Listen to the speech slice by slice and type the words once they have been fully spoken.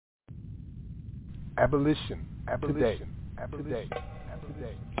Abolition. Today.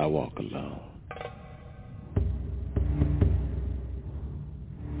 I walk alone.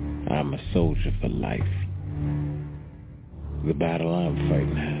 I'm a soldier for life. The battle I'm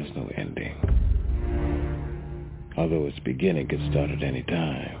fighting has no ending. Although its beginning could start at any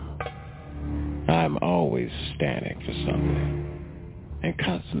time. I'm always standing for something and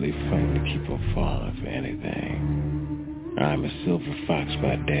constantly fighting to keep from falling for anything. I'm a silver fox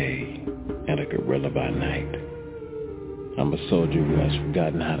by day and a gorilla by night. I'm a soldier who has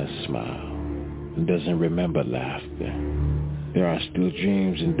forgotten how to smile and doesn't remember laughter. There are still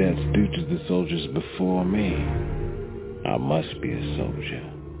dreams and deaths due to the soldiers before me. I must be a soldier,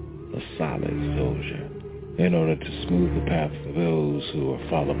 a solid soldier, in order to smooth the path for those who will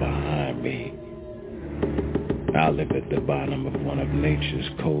follow behind me. I live at the bottom of one of nature's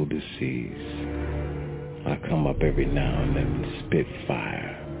coldest seas. I come up every now and then and spit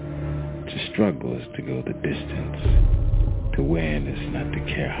fire. To struggle is to go the distance. To win is not to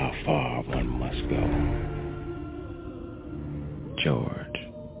care how far one must go. George.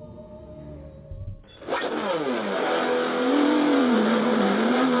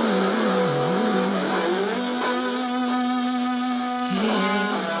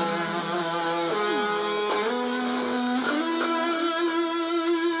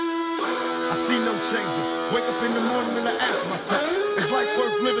 Wake up in the morning and I ask myself, is life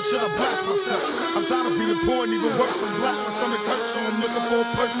worth living? Should I blast myself? I'm tired of being poor and even worse, I'm black. My stomach hurts, so I'm looking for a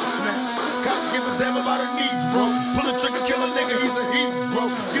person now. Cops give a damn about her needs, bro. Pull a trigger, kill a nigga, he's a heathen, bro.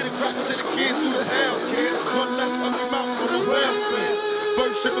 Get it cracked to the kids, who the hell cares? One less hungry mouth on the welfare.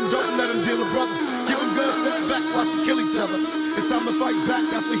 First ship them, don't let them deal with brothers. Give them guns, step back, watch them kill each other. It's time to fight back,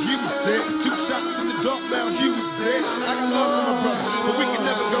 that's what Hugh said. 2 shots in the dark, now Hugh is dead. I got love for my brother, but we can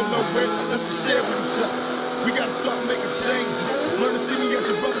never go nowhere unless we share with each other. We gotta start making changes. Learn to see me as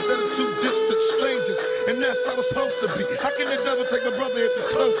your brother instead of 2 distant strangers. And that's how it's supposed to be. How can the devil take a brother if he's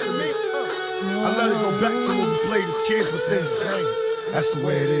close to me? I let it go back to when we played as kids, but things change. That's the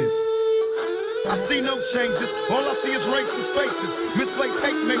way it is. I see no changes. All I see is racist faces. Misplaced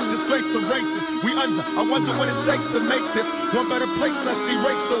hate makes this place a racist. We under. I wonder what it takes to make this one better place. I see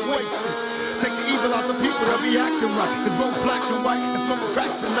race so wasted. Take the evil out the people that be acting right. Cause both black and white and smoke crack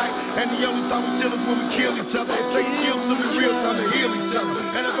tonight. And the only time we chill is when we kill each other. It takes skills to be real time to heal each other.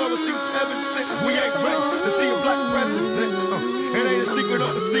 And if overseas ever since we ain't ready to see a black president. It ain't a secret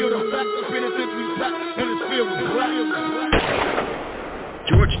or concealed. The fact of penitentiary packed and it's filled with black.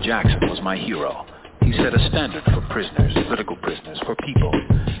 George Jackson was my hero. He set a standard for prisoners, political prisoners, for people.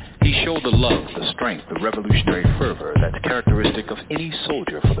 He showed the love, the strength, the revolutionary fervor that's characteristic of any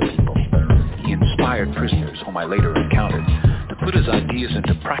soldier for the people. He inspired prisoners, whom I later encountered, to put his ideas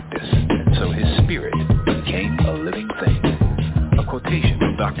into practice, and so his spirit became a living thing. A quotation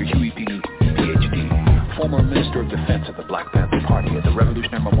from Dr. Huey P. Newton, Ph.D., former Minister of Defense of the Black Panther Party at the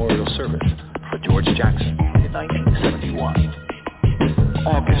Revolutionary Memorial Service for George Jackson in 1971.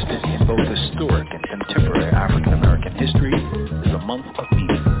 August, in both historic and contemporary African-American history, is a month of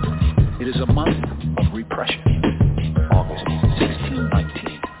meaning. It is a month of repression. August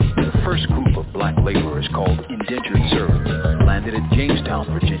 1619, the first group of black laborers called indentured servants landed at Jamestown,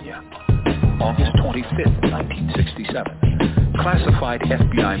 Virginia. August 25th, 1967, classified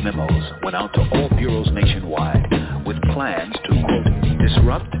FBI memos went out to all bureaus nationwide with plans to, quote,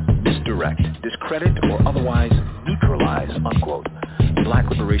 disrupt, misdirect, discredit, or otherwise neutralize, unquote, Black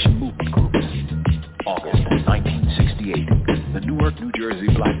Liberation Movement groups. August 1968, the Newark, New Jersey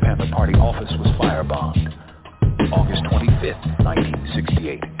Black Panther Party office was firebombed. August 25th,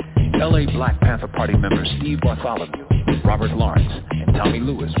 1968, LA Black Panther Party members Steve Bartholomew, Robert Lawrence, and Tommy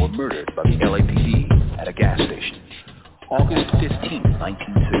Lewis were murdered by the LAPD at a gas station. August 15th,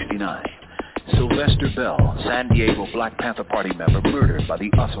 1969, Sylvester Bell, San Diego Black Panther Party member, murdered by the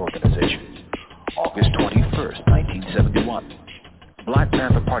US organization. August 21st, 1971, Black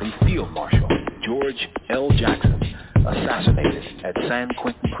Panther Party Field Marshal George L. Jackson assassinated at San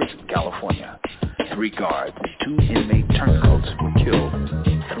Quentin Prison, California. 3 guards and 2 inmate turncoats were killed,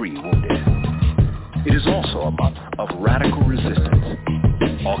 3 wounded. It is also a month of radical resistance.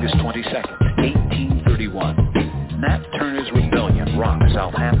 August 22nd, 1831, Nat Turner's rebellion rocked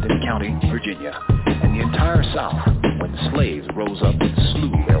Southampton County, Virginia, and the entire South when slaves rose up and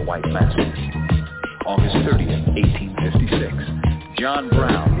slew their white masters. August 30th, 1856, John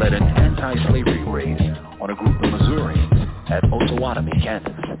Brown led an anti-slavery raid on a group of Missourians at Osawatomie,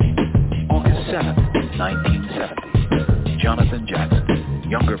 Kansas. August 7th, 1970, Jonathan Jackson,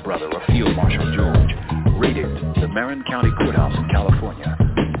 younger brother of Field Marshal George, raided the Marin County Courthouse in California,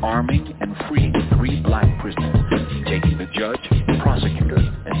 arming and freeing 3 black prisoners, taking the judge, prosecutor,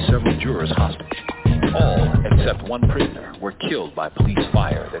 and several jurors hostage. except one prisoner, were killed by police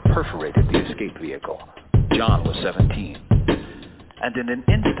fire that perforated the escape vehicle. John was 17. And in an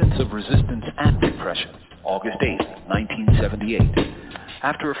instance of resistance and repression, August 8, 1978,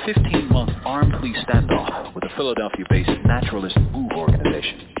 after a 15-month armed police standoff with a Philadelphia-based naturalist MOVE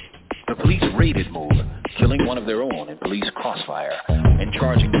organization, the police raided MOVE, killing one of their own in police crossfire and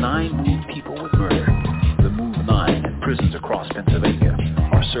charging 9 MOVE people with murder. The MOVE 9 in prisons across Pennsylvania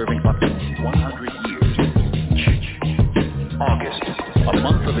are serving up to 100 years each. August, a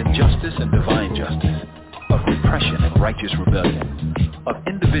month of injustice and divine justice, of repression and righteous rebellion, of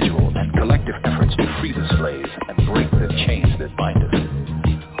individual and collective efforts to free the slaves and break the chains that bind us.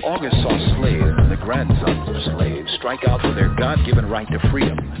 August saw slaves and the grandsons of slaves strike out for their God-given right to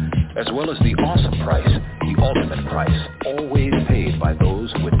freedom, as well as the awesome price, the ultimate price, always paid by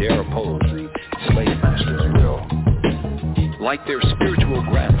those who would dare oppose the slave master's will. Like their spiritual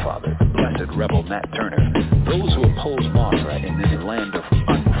grandfather, the blessed rebel Nat Turner, those who oppose Martha in this land of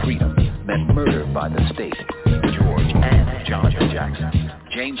unfreedom meant murder by the state. George and John Jackson,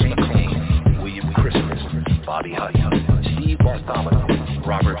 James McLean, William Christmas, Bobby Hutton, Steve Bartholomew,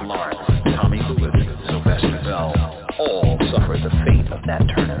 Robert Lawrence, Tommy Lewis, Sylvester Bell, all suffered the fate of Nat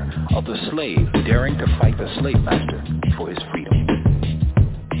Turner, of the slave daring to fight the slave master for his freedom.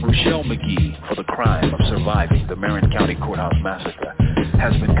 Rochelle McGee, for the crime of surviving the Marin County Courthouse Massacre,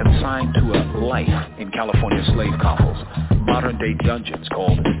 has been consigned to a life in California slave coffles, modern-day dungeons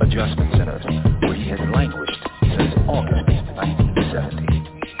called adjustment centers, where he has languished since August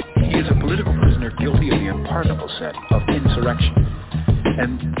 1970. He is a political prisoner guilty of the unpardonable sin of insurrection.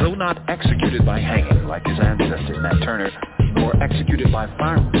 And though not executed by hanging like his ancestor Nat Turner, nor executed by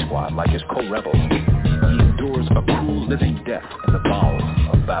firing squad like his co-rebels, he endures a cruel living death in the bowels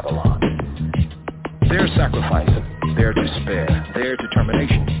of Babylon. Their sacrifice, their despair, their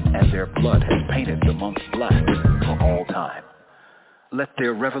determination, and their blood has painted the monks black for all time. Let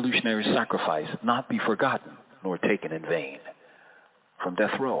their revolutionary sacrifice not be forgotten nor taken in vain. From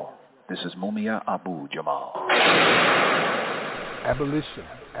death row, this is Mumia Abu Jamal. Abolition.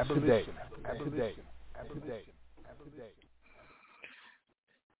 Today.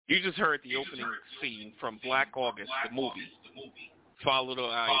 You just heard the opening scene from Black August, the movie, followed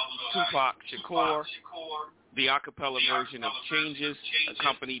by Tupac Shakur, the a cappella version of Changes,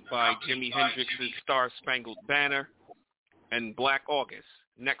 accompanied by Jimi Hendrix's Star Spangled Banner, and Black August,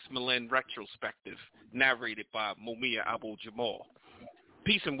 Next Millennium Retrospective, narrated by Mumia Abu Jamal.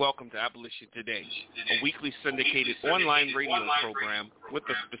 Peace and welcome to Abolition Today, a weekly syndicated online radio program with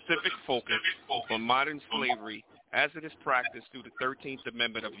a specific focus on modern slavery as it is practiced through the 13th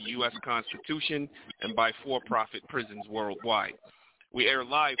Amendment of the U.S. Constitution and by for-profit prisons worldwide. We air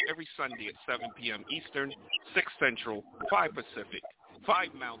live every Sunday at 7 p.m. Eastern, 6 Central, 5 Pacific,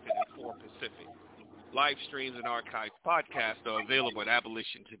 5 Mountain, and 4 Pacific. Live streams and archived podcasts are available at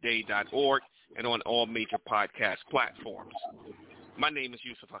abolitiontoday.org and on all major podcast platforms. My name is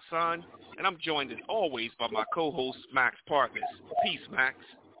Yusuf Hassan, and I'm joined as always by my co-host, Max Parvis. Peace, Max.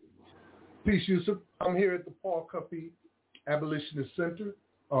 Peace, Yusuf. I'm here at the Paul Cuffey Abolitionist Center,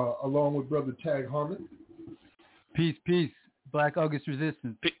 along with Brother Tag Harmon. Peace. Black August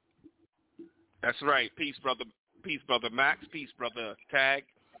Resistance. That's right. Peace, brother Max. Peace, brother Tag.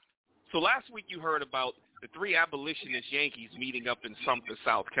 So last week you heard about the 3 abolitionist Yankees meeting up in Sumter,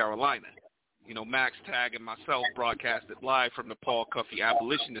 South Carolina. You know, Max, Tag, and myself broadcasted live from the Paul Cuffey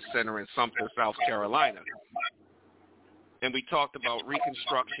Abolitionist Center in Sumter, South Carolina. And we talked about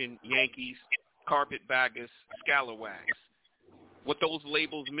Reconstruction, Yankees, carpetbaggers, scalawags, what those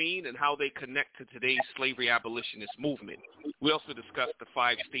labels mean and how they connect to today's slavery abolitionist movement. We also discussed the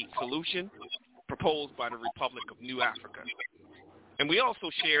 5-state solution proposed by the Republic of New Africa. And we also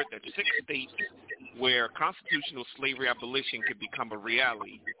shared that 6 states where constitutional slavery abolition could become a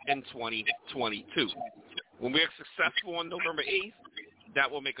reality in 2022. When we're successful on November 8th, that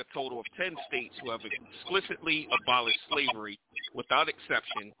will make a total of 10 states who have explicitly abolished slavery without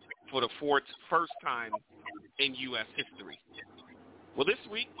exception for the first time in U.S. history. Well, this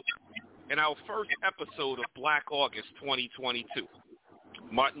week, in our first episode of Black August 2022,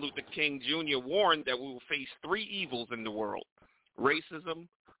 Martin Luther King Jr. warned that we will face 3 evils in the world: racism,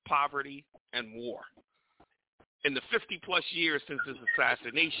 poverty, and war. In the 50-plus years since his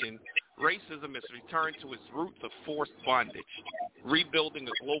assassination, racism has returned to its roots of forced bondage, rebuilding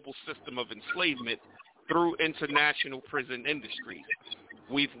a global system of enslavement through international prison industries.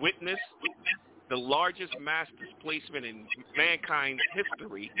 We've witnessed the largest mass displacement in mankind's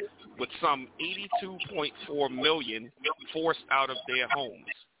history, with some 82.4 million forced out of their homes.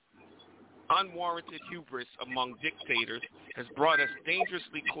 Unwarranted hubris among dictators has brought us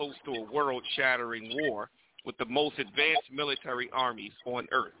dangerously close to a world-shattering war, with the most advanced military armies on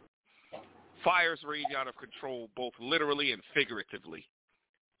earth. Fires rage out of control both literally and figuratively.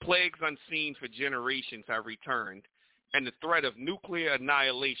 Plagues unseen for generations have returned, and the threat of nuclear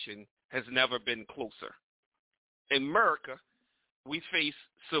annihilation has never been closer. In America, we face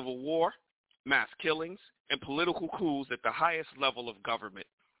civil war, mass killings, and political coups at the highest level of government.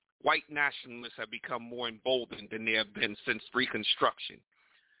 White nationalists have become more emboldened than they have been since Reconstruction,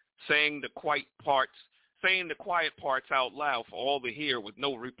 saying the quiet parts out loud for all to hear with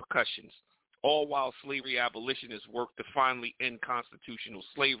no repercussions, all while slavery abolitionists work to finally end constitutional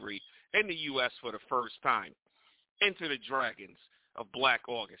slavery in the U.S. for the first time. Enter the dragons of Black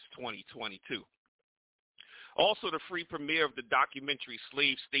August 2022. Also, the free premiere of the documentary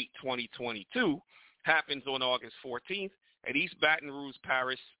Slave State 2022 happens on August 14th at East Baton Rouge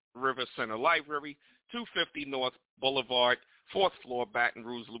Parish River Center Library, 250 North Blvd, 4th floor, Baton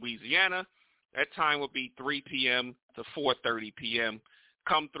Rouge, Louisiana. That time will be 3 p.m. to 4:30 p.m.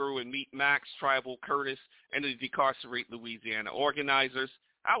 Come through and meet Max, Tribal, Curtis, and the Decarcerate Louisiana organizers.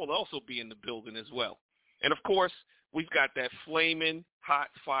 I will also be in the building as well. And, of course, we've got that flaming hot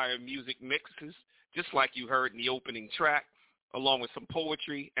fire music mixes, just like you heard in the opening track, along with some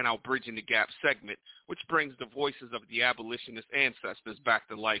poetry and our Bridging the Gap segment, which brings the voices of the abolitionist ancestors back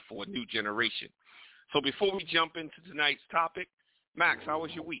to life for a new generation. So before we jump into tonight's topic, Max, how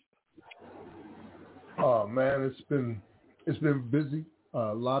was your week? Oh man, it's been busy.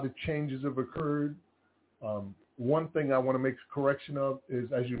 A lot of changes have occurred. One thing I want to make a correction of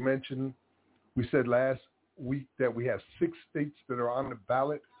is, as you mentioned, we said last week that we have 6 states that are on the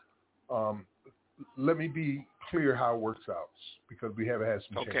ballot. Let me be clear how it works out, because we have had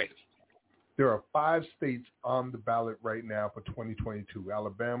some changes. There are 5 states on the ballot right now for 2022: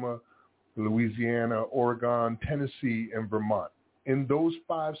 Alabama, Louisiana, Oregon, Tennessee, and Vermont. In those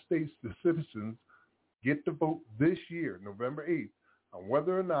 5 states, the citizens get to vote this year, November 8th, on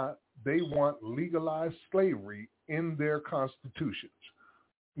whether or not they want legalized slavery in their constitutions.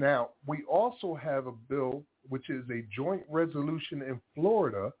 Now, we also have a bill, which is a joint resolution in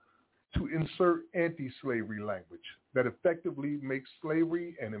Florida, to insert anti-slavery language that effectively makes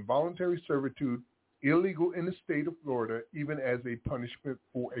slavery and involuntary servitude illegal in the state of Florida, even as a punishment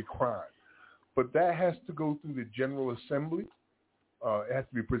for a crime. But that has to go through the General Assembly. It has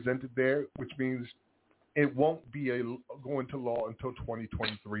to be presented there, which means it won't be go into law until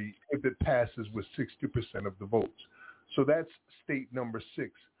 2023 if it passes with 60% of the votes. So that's state number 6.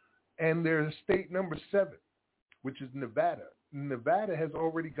 And there's state number 7, which is Nevada. Nevada has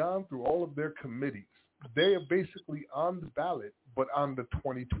already gone through all of their committees. They are basically on the ballot, but on the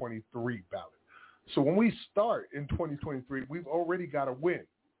 2023 ballot. So when we start in 2023, we've already got a win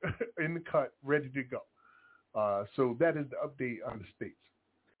in the cut, ready to go. So that is the update on the states.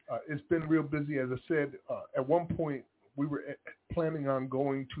 It's been real busy. As I said, at one point, we were planning on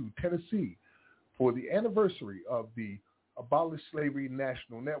going to Tennessee for the anniversary of the Abolish Slavery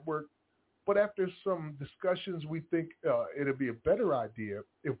National Network. But after some discussions, we think it'll be a better idea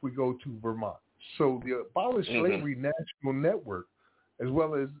if we go to Vermont. So the Abolish Slavery National Network, as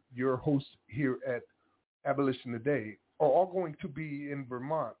well as your hosts here at Abolition Today, are all going to be in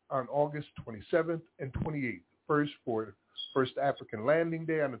Vermont on August 27th and 28th. First for First African Landing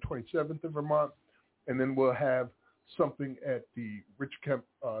Day on the 27th in Vermont, and then we'll have something at the Rich Kemp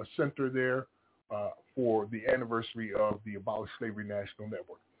Center there for the anniversary of the Abolish Slavery National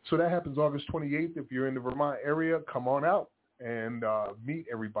Network. So that happens August 28th. If you're in the Vermont area, come on out and meet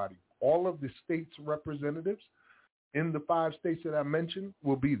everybody. All of the state's representatives in the 5 states that I mentioned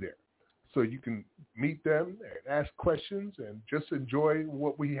will be there. So you can meet them and ask questions and just enjoy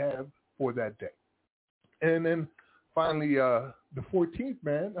what we have for that day. And then finally, the 14th,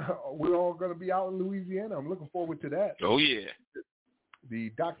 man, we're all going to be out in Louisiana. I'm looking forward to that. Oh, yeah.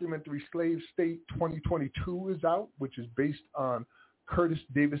 The documentary Slave State 2022 is out, which is based on Curtis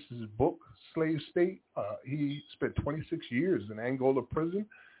Davis's book, Slave State. He spent 26 years in Angola prison.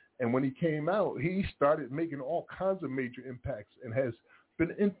 And when he came out, he started making all kinds of major impacts and has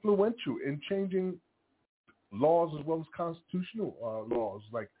been influential in changing laws as well as constitutional laws,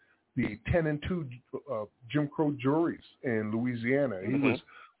 like the 10 and 2 Jim Crow juries in Louisiana. He was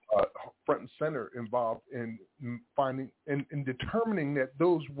front and center involved in finding and in determining that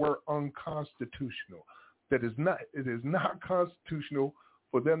those were unconstitutional. That it is not constitutional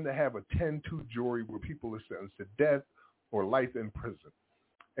for them to have a 10-2 jury where people are sentenced to death or life in prison.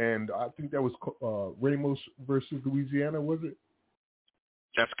 And I think that was Ramos versus Louisiana, was it?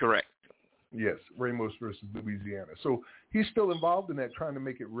 That's correct. Yes, Ramos versus Louisiana. So he's still involved in that, trying to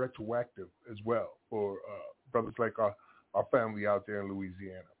make it retroactive as well for brothers like our family out there in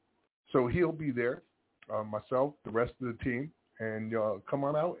Louisiana. So he'll be there. myself, the rest of the team, and come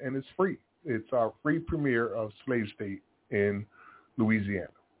on out, and it's free. It's our free premiere of Slave State in Louisiana.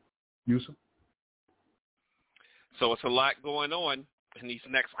 Yusuf? So it's a lot going on in these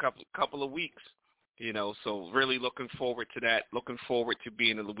next couple of weeks, so really looking forward to that, looking forward to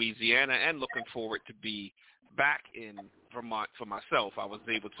being in Louisiana, and looking forward to be back in Vermont for myself. I was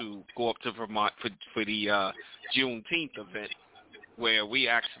able to go up to Vermont for the Juneteenth event, where we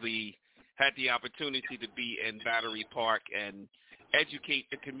actually had the opportunity to be in Battery Park and educate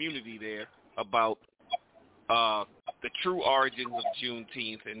the community there about the true origins of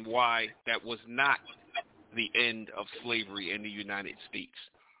Juneteenth and why that was not the end of slavery in the United States.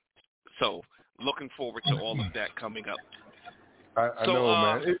 So looking forward to all of that coming up. I know,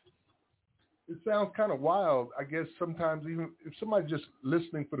 man. It sounds kind of wild. I guess sometimes even if somebody's just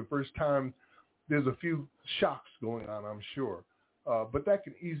listening for the first time, there's a few shocks going on, I'm sure. But that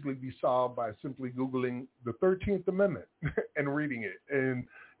can easily be solved by simply Googling the 13th Amendment and reading it. And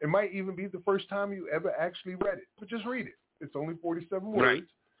it might even be the first time you ever actually read it. But just read it. It's only 47 words. Right.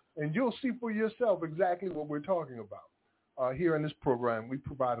 And you'll see for yourself exactly what we're talking about. Here in this program, we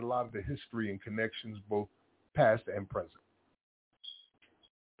provide a lot of the history and connections, both past and present.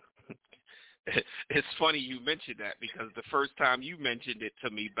 It's funny you mentioned that, because the first time you mentioned it to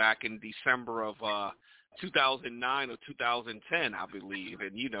me back in December of 2009 or 2010, I believe.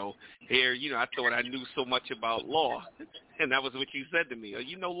 And, here, I thought I knew so much about law. And that was what you said to me.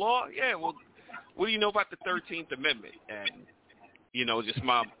 You know law? Yeah, well, what do you know about the 13th Amendment? And, just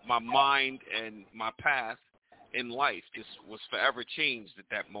my mind and my path in life just was forever changed at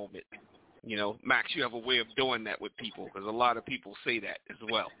that moment. Max, you have a way of doing that with people, because a lot of people say that as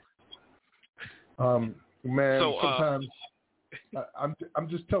well. Man, so, sometimes I'm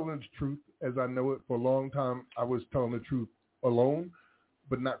just telling the truth as I know it. For a long time, I was telling the truth alone,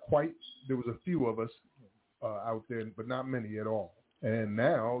 but not quite. There was a few of us out there, but not many at all. And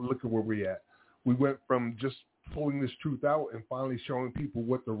now, look at where we're at. We went from just pulling this truth out and finally showing people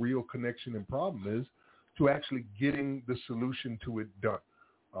what the real connection and problem is, to actually getting the solution to it done.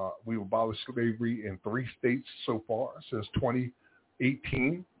 We've abolished slavery in 3 states so far since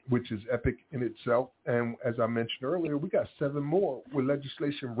 2018, which is epic in itself. And as I mentioned earlier, we got 7 more with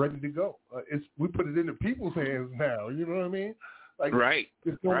legislation ready to go. We put it into people's hands now. You know what I mean? Like, right.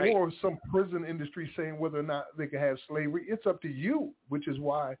 There's no more of some prison industry saying whether or not they can have slavery. It's up to you, which is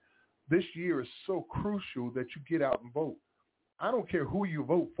why this year is so crucial that you get out and vote. I don't care who you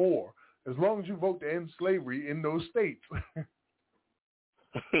vote for, as long as you vote to end slavery in those states.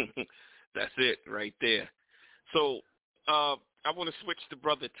 That's it right there. So I want to switch to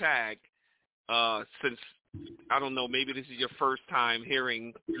Brother Tag, since, I don't know, maybe this is your first time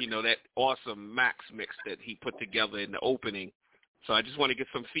hearing, that awesome Max mix that he put together in the opening. So I just want to get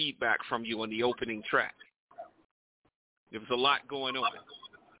some feedback from you on the opening track. There was a lot going on.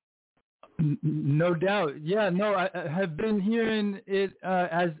 No doubt. Yeah, no, I have been hearing it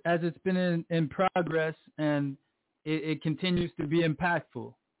as it's been in progress, and it continues to be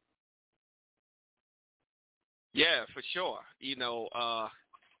impactful. Yeah, for sure. A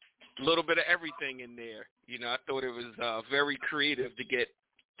little bit of everything in there. I thought it was very creative to get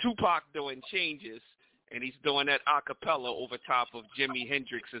Tupac doing changes, and he's doing that a cappella over top of Jimi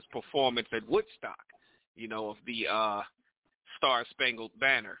Hendrix's performance at Woodstock, of the Star Spangled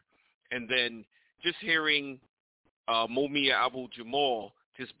Banner. And then just hearing Mumia Abu-Jamal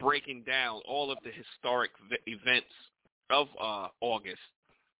just breaking down all of the historic events of August,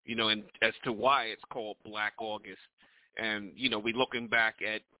 and as to why it's called Black August. And, we looking back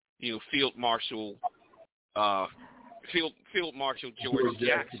at, Field Marshal George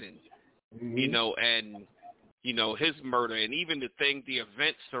Jackson, and, his murder, and even the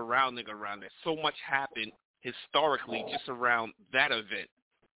events surrounding around it. So much happened historically just around that event.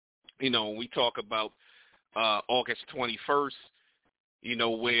 When we talk about August 21st,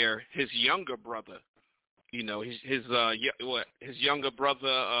 where his younger brother, his younger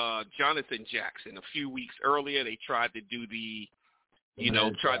brother, Jonathan Jackson, a few weeks earlier, they tried to do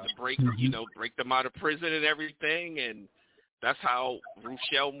tried to break them out of prison and everything. And that's how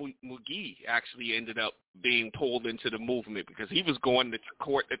Ruchell Magee actually ended up being pulled into the movement, because he was going to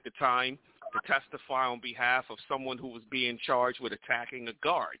court at the time to testify on behalf of someone who was being charged with attacking a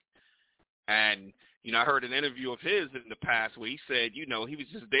guard. And, I heard an interview of his in the past where he said, he was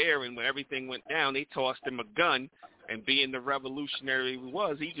just there, and when everything went down, they tossed him a gun, and being the revolutionary he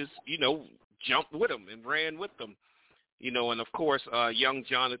was, he just, jumped with them and ran with them. And of course, young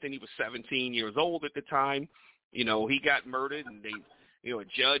Jonathan, he was 17 years old at the time. He got murdered, and a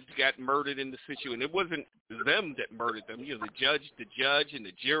judge got murdered in the situation. It wasn't them that murdered them. The judge and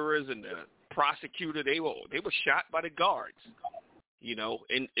the jurors and the prosecutor, they were shot by the guards, you know,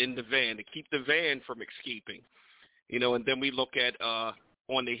 in the van to keep the van from escaping, you know. And then we look at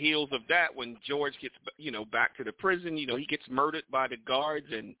on the heels of that, when George gets, you know, back to the prison, you know, he gets murdered by the guards,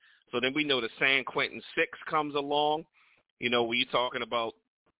 and so then we know the San Quentin Six comes along, you know, where you're talking about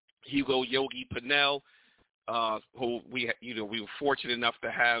Hugo Yogi Pinnell, who we were fortunate enough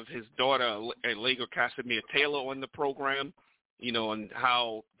to have his daughter, Allegra Casimir Taylor, on the program, you know, and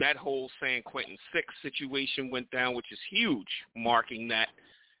how that whole San Quentin Six situation went down, which is huge, marking that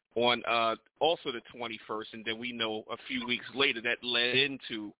on also the 21st. And then we know a few weeks later that led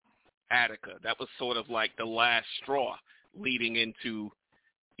into Attica. That was sort of like the last straw leading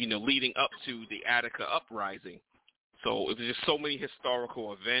up to the Attica uprising. So it was just so many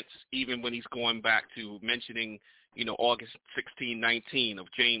historical events, even when he's going back to mentioning, you know, August 1619 of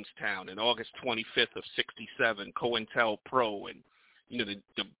Jamestown and August 25th of 67, COINTELPRO, and, you know,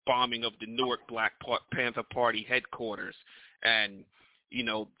 the bombing of the Newark Black Panther Party headquarters, and, you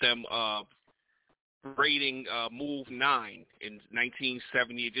know, them raiding Move 9 in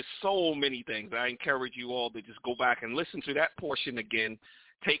 1970. Just so many things. I encourage you all to just go back and listen to that portion again,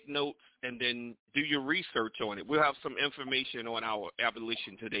 take notes, and then do your research on it. We'll have some information on our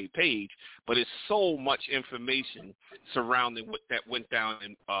Abolition Today page, but it's so much information surrounding what that went down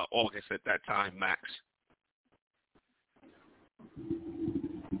in August at that time, Max.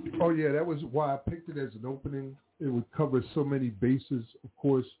 Oh, yeah, that was why I picked it as an opening. It would cover so many bases, of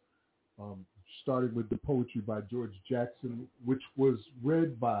course, starting with the poetry by George Jackson, which was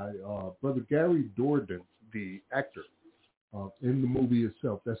read by Brother Gary Dordan, the actor, in the movie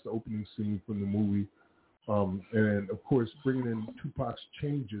itself. That's the opening scene from the movie. And, of course, bringing in Tupac's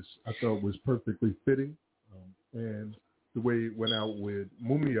Changes, I thought was perfectly fitting. And the way it went out with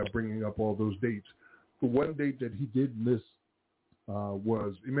Mumia bringing up all those dates. The one date that he did miss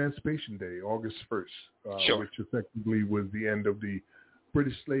was Emancipation Day, August 1st, sure, which effectively was the end of the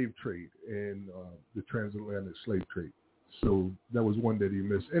British slave trade and the transatlantic slave trade. So that was one that he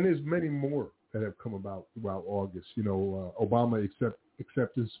missed. And there's many more that have come about throughout August. You know, Obama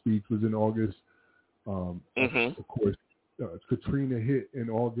acceptance speech was in August. Of course, Katrina hit in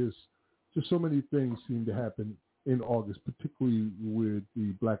August. Just so many things seem to happen in August, particularly with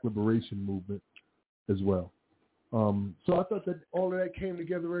the Black Liberation Movement as well. So I thought that all of that came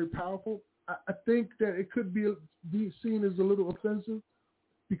together very powerful. I think that it could be seen as a little offensive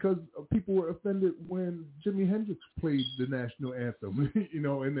because people were offended when Jimi Hendrix played the national anthem, you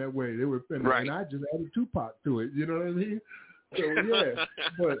know, in that way. They were offended. Right. And I just added Tupac to it, you know what I mean? So, yeah,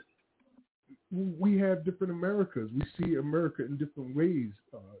 but we have different Americas. We see America in different ways,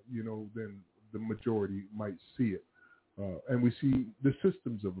 you know, than the majority might see it. And we see the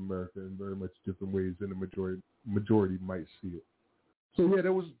systems of America in very much different ways than the majority might see it. So, yeah,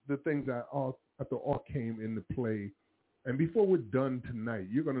 that was the things I thought all came into play. And before we're done tonight,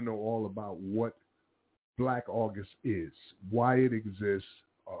 you're going to know all about what Black August is, why it exists,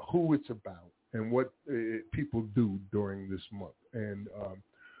 who it's about, and what people do during this month. And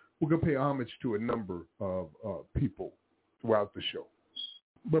we're going to pay homage to a number of people throughout the show.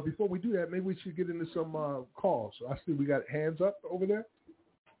 But before we do that, maybe we should get into some calls. So I see we got hands up over there.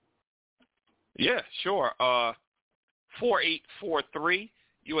 Yeah, sure. 4843.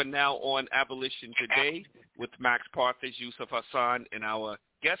 You are now on Abolition Today with Max Parthas, Yusuf Hassan, and our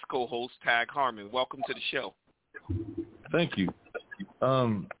guest co-host, Tag Harmon. Welcome to the show. Thank you.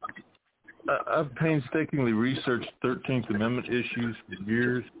 I've painstakingly researched 13th Amendment issues for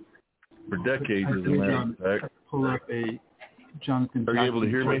years, for decades, as a matter of fact. Pull up a Jonathan. Are you able to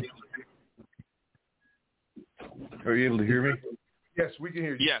hear me? Are you able to hear me? Yes, we can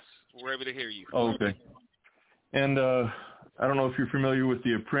hear you. Yes, we're able to hear you. Oh, okay. And I don't know if you're familiar with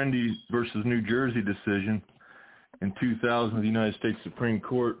the Apprendi versus New Jersey decision in 2000 of the United States Supreme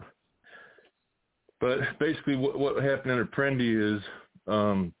Court. But basically what happened in Apprendi is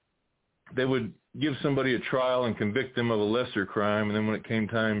they would give somebody a trial and convict them of a lesser crime, and then when it came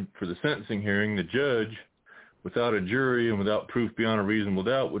time for the sentencing hearing, the judge, without a jury and without proof beyond a reasonable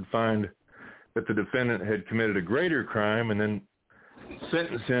doubt, would find that the defendant had committed a greater crime and then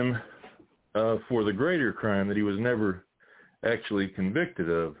sentence him for the greater crime that he was never actually convicted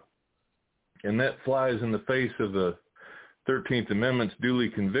of. And that flies in the face of the 13th Amendment's duly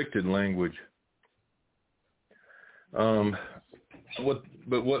convicted language. But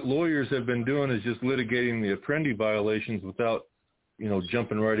what lawyers have been doing is just litigating the Apprendi violations without, you know,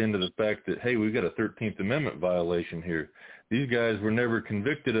 jumping right into the fact that, hey, we've got a 13th Amendment violation here. These guys were never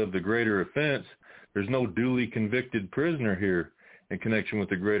convicted of the greater offense. There's no duly convicted prisoner here in connection with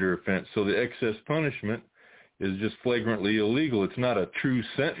the greater offense. So the excess punishment is just flagrantly illegal. It's not a true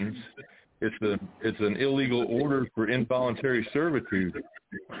sentence. it's an illegal order for involuntary servitude.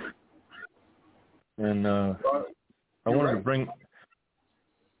 And I wanted to bring,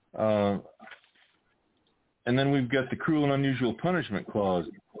 and then we've got the cruel and unusual punishment clause.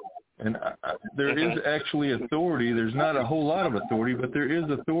 And there is actually authority. There's not a whole lot of authority, but there is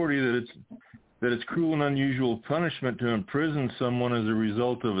authority that it's cruel and unusual punishment to imprison someone as a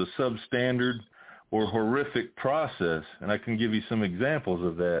result of a substandard or horrific process. And I can give you some examples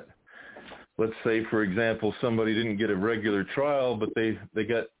of that. Let's say, for example, somebody didn't get a regular trial, but they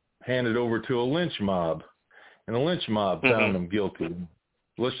got handed over to a lynch mob, and the lynch mob found them guilty.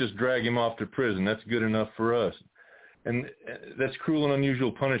 Let's just drag him off to prison. That's good enough for us. And that's cruel and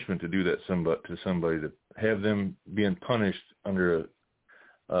unusual punishment to do that to somebody, to have them being punished under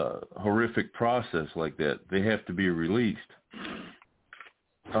a horrific process like that. They have to be released.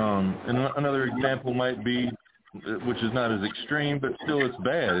 And another example might be, which is not as extreme, but still it's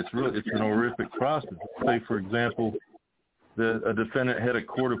bad. It's an horrific process. Say, for example, a defendant had a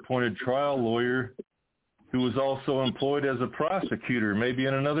court-appointed trial lawyer who was also employed as a prosecutor, maybe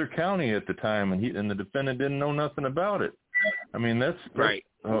in another county at the time, and the defendant didn't know nothing about it. I mean, that's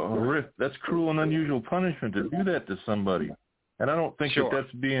horrific. That's cruel and unusual punishment to do that to somebody. And I don't think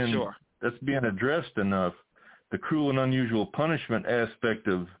that's being addressed enough. The cruel and unusual punishment aspect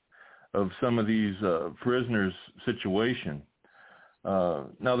of some of these prisoners' situation.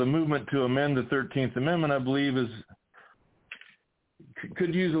 Now, the movement to amend the 13th Amendment, I believe,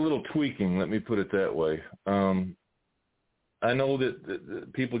 could use a little tweaking, let me put it that way. I know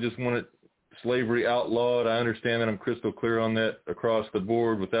that people just want slavery outlawed. I understand that. I'm crystal clear on that across the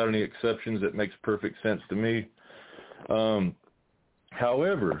board without any exceptions. It makes perfect sense to me.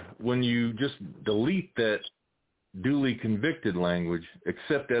 However, when you just delete that duly convicted language,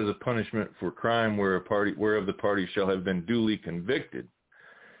 except as a punishment for crime whereof the party shall have been duly convicted,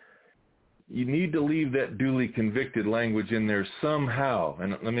 you need to leave that duly convicted language in there somehow.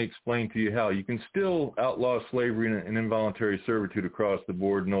 And let me explain to you how. You can still outlaw slavery and involuntary servitude across the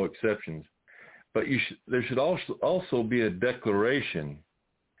board, no exceptions. But there should also be a declaration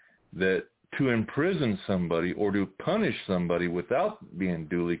that to imprison somebody or to punish somebody without being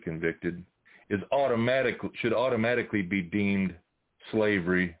duly convicted should automatically be deemed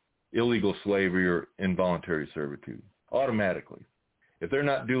slavery, illegal slavery, or involuntary servitude. Automatically. If they're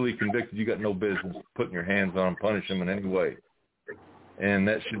not duly convicted, you got no business putting your hands on them, punish them in any way. And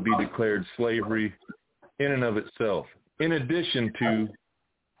that should be declared slavery in and of itself. In addition to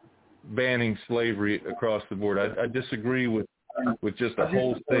banning slavery across the board, I disagree with just a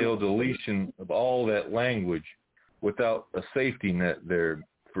wholesale deletion of all that language without a safety net there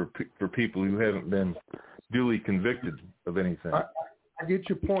for people who haven't been duly convicted of anything. I get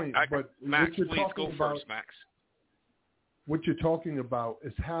your point, but Max, please go first, Max. What you're talking about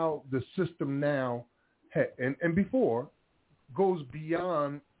is how the system now, and before, goes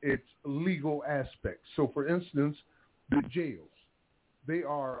beyond its legal aspects. So, for instance, the jails. They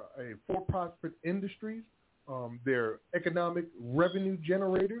are a for-profit industries. They're economic revenue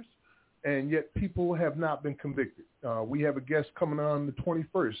generators, and yet people have not been convicted. We have a guest coming on the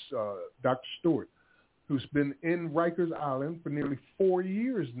 21st, Dr. Stewart, who's been in Rikers Island for nearly 4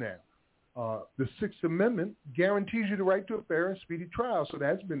 years now. The Sixth Amendment guarantees you the right to a fair and speedy trial, so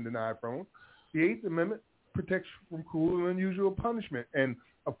that's been denied from him. The Eighth Amendment protects from cruel and unusual punishment. And,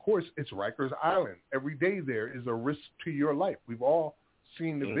 of course, it's Rikers Island. Every day there is a risk to your life. We've all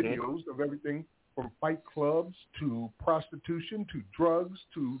seen the videos of everything from fight clubs to prostitution to drugs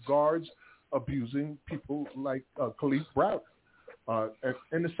to guards abusing people like Khalif Browder.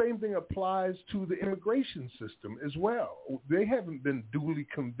 And the same thing applies to the immigration system as well. They haven't been duly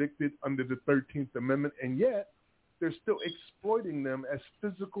convicted under the 13th Amendment, and yet they're still exploiting them as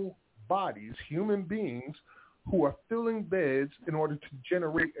physical bodies, human beings, who are filling beds in order to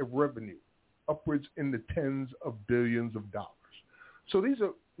generate a revenue upwards in the tens of billions of dollars. So these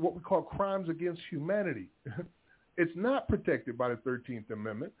are what we call crimes against humanity. It's not protected by the 13th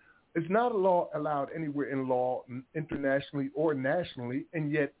Amendment. It's not a law allowed anywhere in law, internationally or nationally,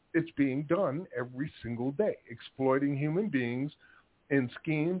 and yet it's being done every single day, exploiting human beings in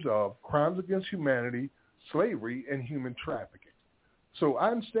schemes of crimes against humanity, slavery, and human trafficking. So I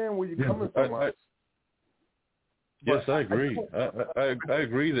understand where you're coming from. Yes, I agree. I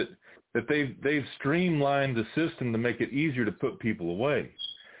agree that they've streamlined the system to make it easier to put people away.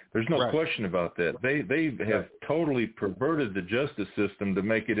 There's no question about that. They have totally perverted the justice system to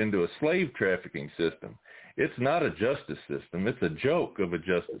make it into a slave trafficking system. It's not a justice system. It's a joke of a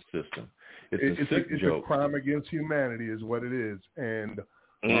justice system. It's a sick joke. It's a crime against humanity is what it is. And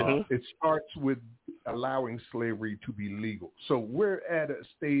It starts with allowing slavery to be legal. So we're at a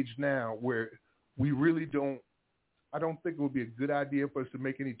stage now where we really I don't think it would be a good idea for us to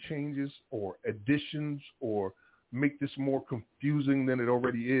make any changes or additions or make this more confusing than it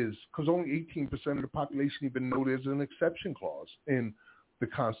already is, because only 18% of the population even know there's an exception clause in the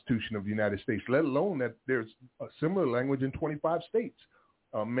Constitution of the United States, let alone that there's a similar language in 25 states.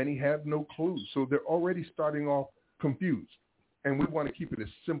 Many have no clue. So they're already starting off confused. And we want to keep it as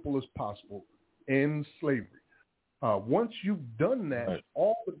simple as possible. End slavery. Once you've done that,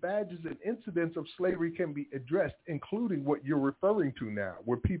 all the badges and incidents of slavery can be addressed, including what you're referring to now,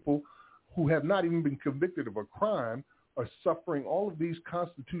 where people who have not even been convicted of a crime are suffering all of these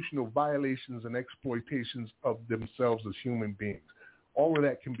constitutional violations and exploitations of themselves as human beings. All of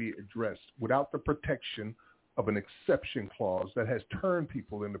that can be addressed without the protection of an exception clause that has turned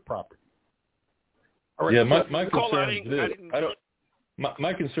people into property. All right, yeah, my concern is this.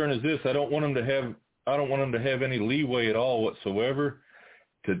 My concern is this. I don't want them to have any leeway at all whatsoever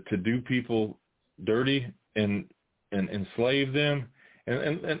to do people dirty and enslave them.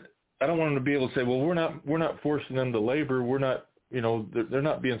 And I don't want them to be able to say, well, we're not forcing them to labor. We're not, they're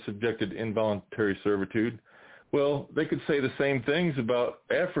not being subjected to involuntary servitude. Well, they could say the same things about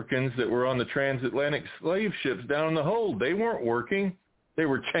Africans that were on the transatlantic slave ships down in the hold. They weren't working. They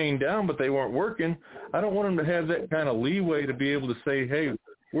were chained down, but they weren't working. I don't want them to have that kind of leeway to be able to say, hey,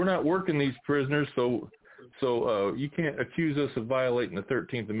 we're not working these prisoners, so you can't accuse us of violating the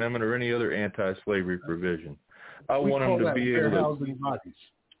 13th Amendment or any other anti-slavery provision. I want them to be able to... warehousing bodies.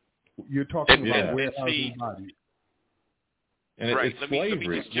 You're talking about warehousing bodies. And it's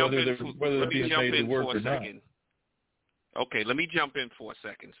slavery, whether they're being made to work or not. Okay, let me jump in for a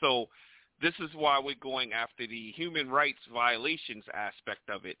second. So this is why we're going after the human rights violations aspect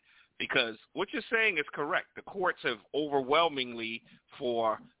of it, because what you're saying is correct. The courts have overwhelmingly,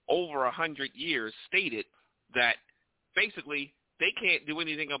 for over 100 years, stated that basically they can't do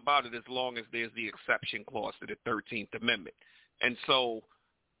anything about it as long as there's the exception clause to the 13th Amendment. And so,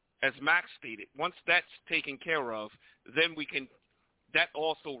 as Max stated, once that's taken care of, then that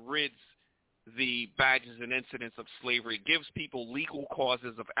also rids the badges and incidents of slavery. It gives people legal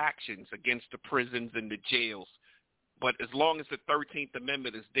causes of actions against the prisons and the jails. But as long as the 13th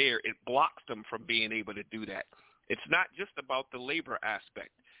Amendment is there, it blocks them from being able to do that. It's not just about the labor aspect,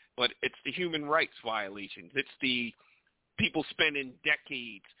 but it's the human rights violations. It's the people spending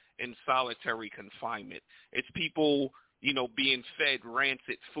decades in solitary confinement. It's people, being fed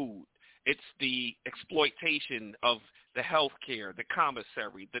rancid food. It's the exploitation of the health care, the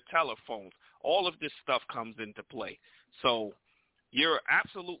commissary, the telephones. All of this stuff comes into play. So you're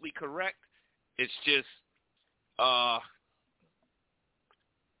absolutely correct. It's just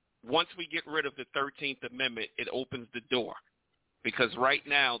once we get rid of the 13th Amendment, it opens the door. Because right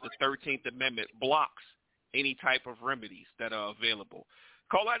now, the 13th Amendment blocks any type of remedies that are available.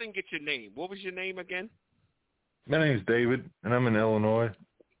 Cole, I didn't get your name. What was your name again? My name is David, and I'm in Illinois.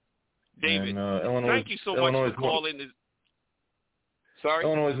 David, and, thank you so much for calling. Sorry?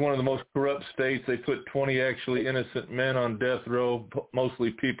 Illinois is one of the most corrupt states. They put 20 actually innocent men on death row,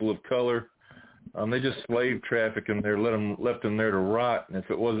 mostly people of color. They just slave trafficked them there, left them there to rot. And if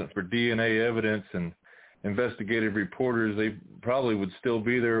it wasn't for DNA evidence and investigative reporters, they probably would still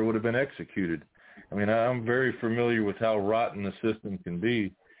be there or would have been executed. I mean, I'm very familiar with how rotten the system can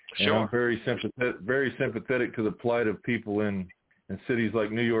be. Sure. And I'm very sympathetic to the plight of people in cities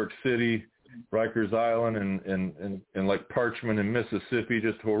like New York City, Rikers Island, and like Parchman in Mississippi.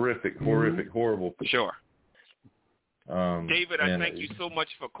 Just horrible. Sure. David, I thank you so much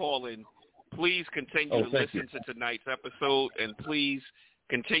for calling. Please continue to listen to tonight's episode, and please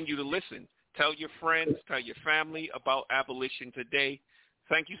continue to listen. Tell your friends, tell your family about Abolition Today.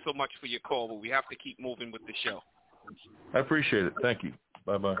 Thank you so much for your call, but we have to keep moving with the show. I appreciate it. Thank you.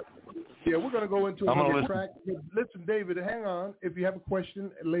 Bye-bye. Yeah, we're going to go into another track. Listen, David, hang on. If you have a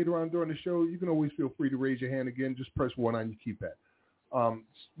question later on during the show, you can always feel free to raise your hand again. Just press 1 on your keypad.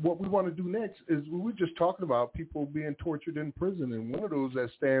 What we want to do next is we were just talking about people being tortured in prison, and one of those that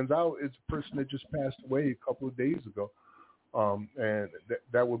stands out is a person that just passed away a couple of days ago, and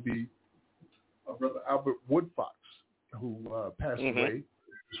that would be Brother Albert Woodfox, who passed away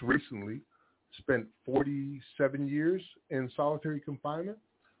just recently. Spent 47 years in solitary confinement.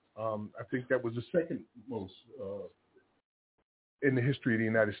 I think that was the second most in the history of the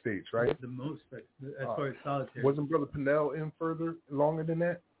United States, right? The most, as far as solitary. Wasn't Brother Pinnell in longer than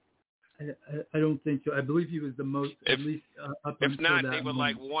that? I don't think so. I believe he was the most, at least up until that. If not, they were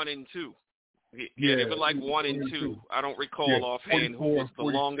like 1 and 2. Yeah, they were like 1 and 2. I don't recall offhand who was the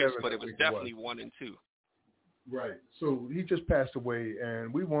longest, but it was definitely 1 and 2. Right. So he just passed away,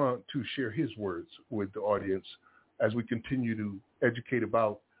 and we want to share his words with the audience as we continue to educate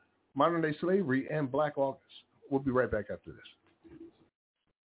about modern-day slavery and Black August. We'll be right back after this.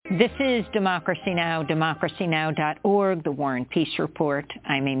 This is Democracy Now!, democracynow.org, the War and Peace Report.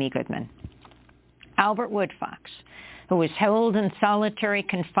 I'm Amy Goodman. Albert Woodfox, who was held in solitary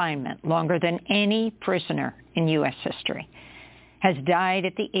confinement longer than any prisoner in U.S. history, has died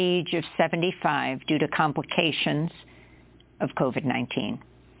at the age of 75 due to complications of COVID-19.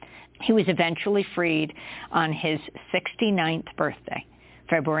 He was eventually freed on his 69th birthday,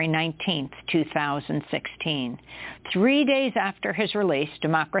 February 19th, 2016. 3 days after his release,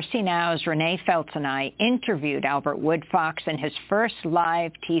 Democracy Now!'s Renee Feltz and I interviewed Albert Woodfox in his first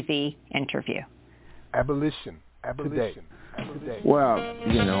live TV interview. Abolition. Today. Well,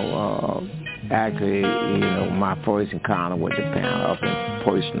 actually, my first encounter with the panel up in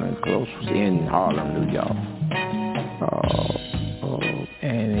personal and close was in Harlem, New York.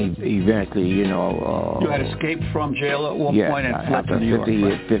 And eventually, you had escaped from jail at one point and fled after to New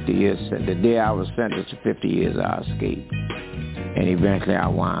York. 50 years. The day I was sentenced to 50 years, I escaped. And eventually I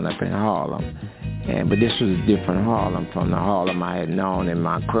wound up in Harlem. But this was a different Harlem from the Harlem I had known in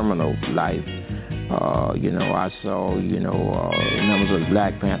my criminal life. I saw, members of the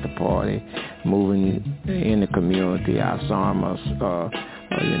Black Panther Party moving in the community. I saw them,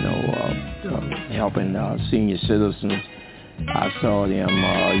 helping senior citizens. I saw them,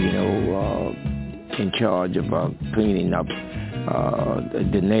 in charge of cleaning up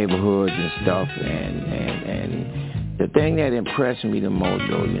the neighborhoods and stuff. And the thing that impressed me the most,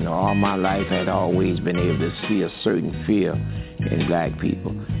 though, all my life I had always been able to see a certain fear in Black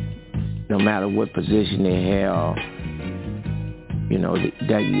people. No matter what position they held,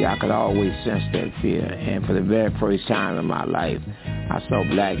 I could always sense that fear. And for the very first time in my life, I saw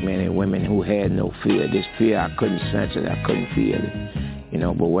Black men and women who had no fear. This fear, I couldn't sense it. I couldn't feel it.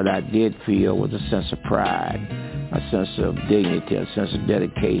 But what I did feel was a sense of pride, a sense of dignity, a sense of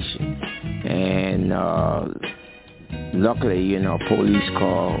dedication. And luckily, a police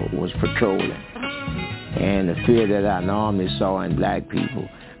car was patrolling. And the fear that I normally saw in Black people,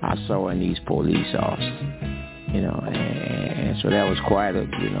 I saw in these police officers, and so that was quite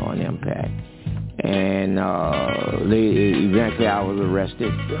an impact. And eventually I was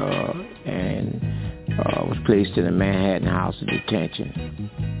arrested and was placed in the Manhattan House of Detention.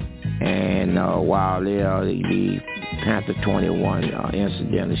 And while there, the Panther 21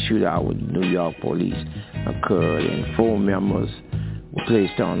 incident, the shootout with New York police occurred, and 4 members were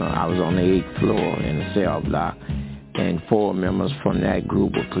placed I was on the 8th floor in the cell block. And 4 members from that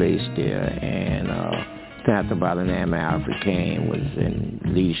group were placed there, and Panther by the name of Alfred Kane was in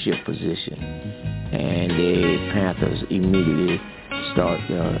leadership position. And the Panthers immediately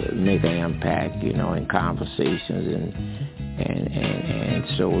started making an impact, in conversations, and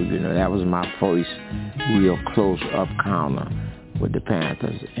so that was my first real close-up encounter with the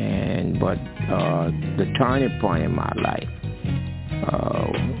Panthers. But the turning point in my life.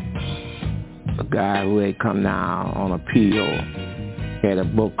 A guy who had come down on appeal had a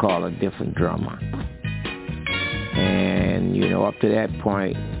book called A Different Drummer. And, up to that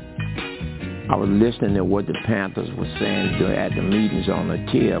point, I was listening to what the Panthers were saying at the meetings on the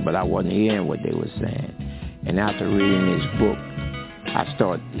tier, but I wasn't hearing what they were saying. And after reading this book, I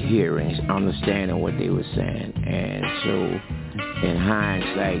started hearing, understanding what they were saying. And so, in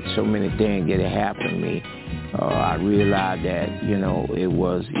hindsight, so many things that had happened to me, I realized that, it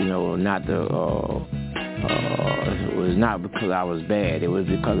was, it was not because I was bad. It was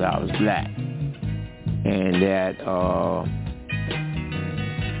because I was Black. And that,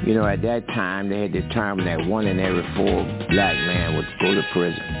 at that time, they had determined that 1 in every 4 Black men would go to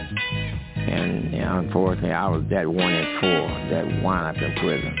prison. And unfortunately, I was that 1 in 4 that wound up in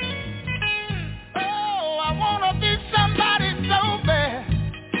prison. Oh, I want to be somebody so bad.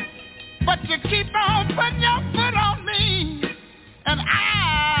 But you keep on putting your foot on me, and I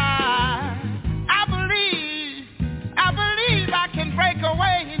believe I can break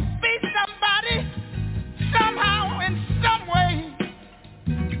away and be somebody somehow in some way.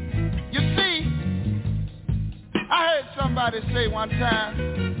 You see, I heard somebody say one time,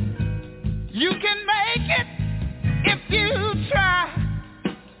 you can make it if you try.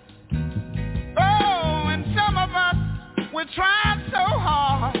 Oh, and some of us, we're trying so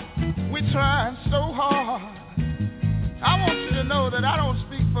hard. We're trying so hard. I want you to know that I don't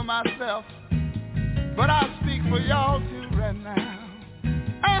speak for myself, but I speak for y'all too right now.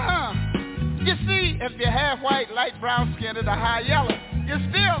 You see, if you're half white, light brown skinned, or high yellow, you're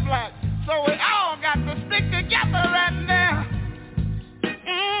still Black. So we all got to stick together right now.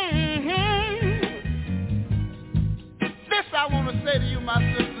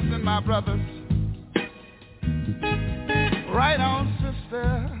 my brothers. Right on,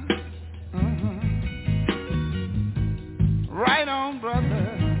 sister. Right on,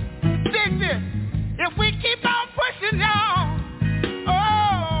 brother. Dig this. If we keep on pushing, y'all,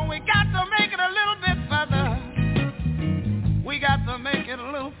 oh, we got to make it a little bit further. We got to make it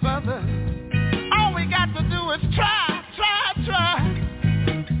a little further. All we got to do is try.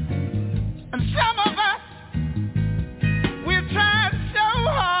 And some of us, we're trying so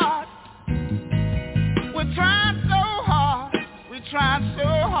hard. We're trying so hard. We're trying so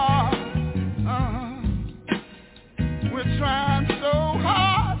hard. We're trying so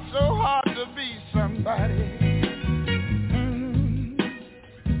hard to be somebody.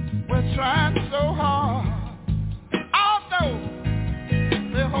 We're trying so hard. Although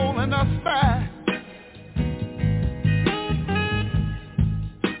they're holding us back.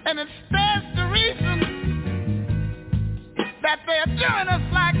 And that's the reason that they're doing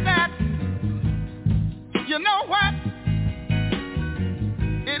us like that. You know what?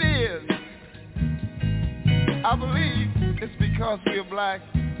 It is. I believe it's because we're black.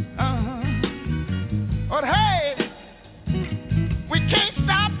 But hey, we can't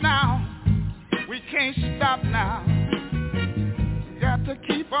stop now. We can't stop now. We got to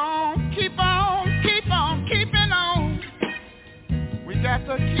keep on keeping on. We got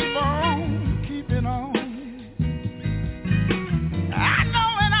to keep on keeping on. I know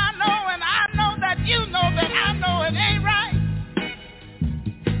that you know that I know it ain't right.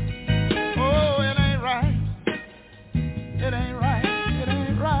 Oh, it ain't right. It ain't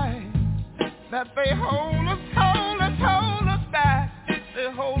right. That they hold us back.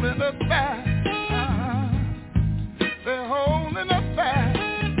 They're holding us back. They're holding us back.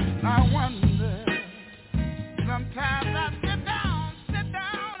 I wonder. Sometimes I sit down and I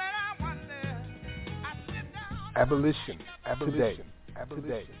wonder. Abolition today.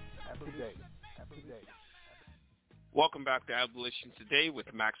 Welcome back to Abolition Today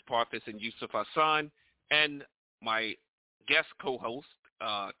with Max Parthas and Yusuf Hassan and my guest co-host,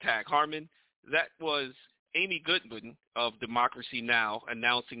 Tag Harmon. That was Amy Goodman of Democracy Now!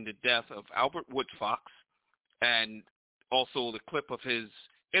 Announcing the death of Albert Woodfox, and also the clip of his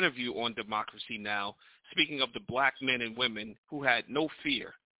interview on Democracy Now! Speaking of the black men and women who had no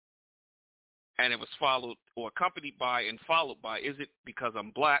fear. And it was followed or accompanied by and followed by Is It Because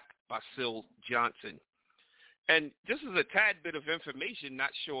I'm Black by Syl Johnson. And this is a tad bit of information,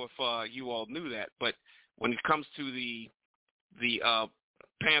 not sure if you all knew that, but when it comes to the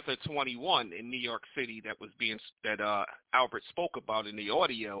Panther 21 in New York City that Albert spoke about in the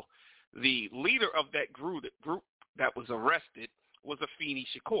audio, the leader of that group that was arrested was Afeni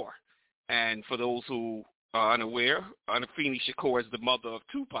Shakur. And for those who are unaware, Afeni Shakur is the mother of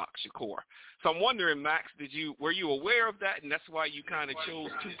Tupac Shakur. So I'm wondering, Max, were you aware of that, and that's why you kind of chose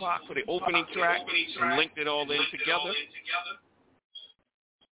Tupac for the opening track and linked it all in together?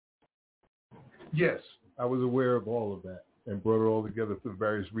 Yes, I was aware of all of that and brought it all together for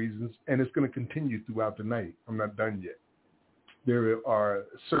various reasons, and it's going to continue throughout the night. I'm not done yet. There are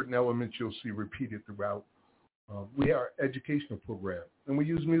certain elements you'll see repeated throughout. We are an educational program, and we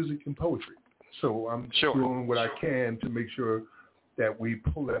use music and poetry. So I'm doing what I can to make sure that we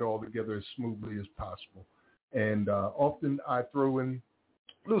pull that all together as smoothly as possible. And often I throw in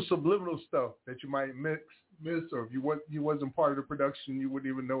little subliminal stuff that you might miss, or if you wasn't part of the production, you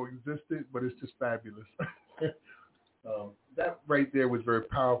wouldn't even know existed, but it's just fabulous. That right there was very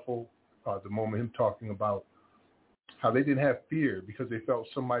powerful, the moment him talking about how they didn't have fear because they felt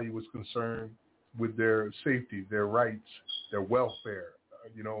somebody was concerned with their safety, their rights, their welfare,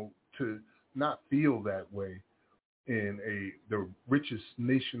 to not feel that way in the richest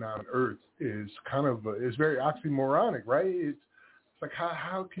nation on earth is kind of it's very oxymoronic, right? It's like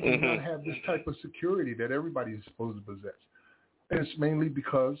how can you not have this type of security that everybody is supposed to possess? And it's mainly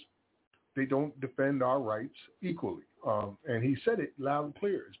because they don't defend our rights equally. And he said it loud and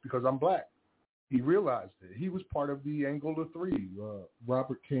clear. It's because I'm black. He realized it. He was part of the Angola Three: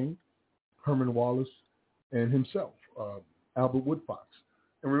 Robert King, Herman Wallace, and himself, Albert Woodfox.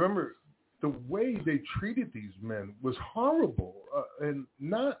 And remember, the way they treated these men was horrible, and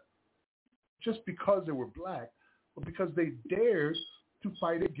not just because they were black, but because they dared to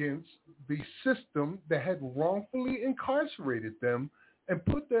fight against the system that had wrongfully incarcerated them and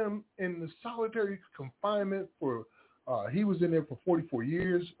put them in the solitary confinement for, he was in there for 44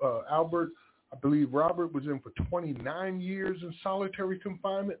 years. Albert, I believe Robert was in for 29 years in solitary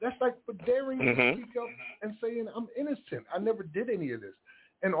confinement. That's like for daring to speak up and saying, I'm innocent. I never did any of this.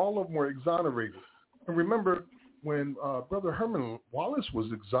 And all of them were exonerated. And remember, when Brother Herman Wallace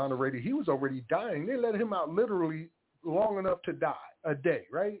was exonerated, he was already dying. They let him out literally long enough to die. a day,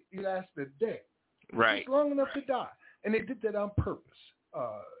 right? He lasted a day. Right. It's long enough to die. And they did that on purpose.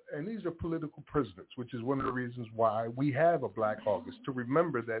 And these are political prisoners, which is one of the reasons why we have a Black August, to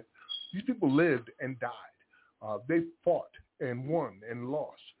remember that these people lived and died. They fought and won and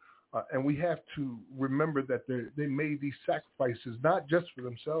lost. And we have to remember that they made these sacrifices, not just for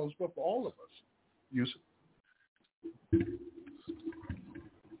themselves, but for all of us. Yusuf?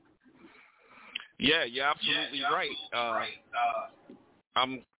 Yeah, you're absolutely right.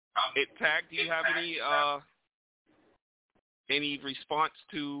 Tag, do you have any response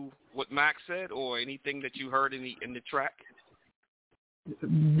to what Max said, or anything that you heard in the track?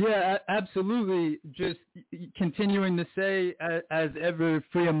 Yeah, absolutely. Just continuing to say, as ever,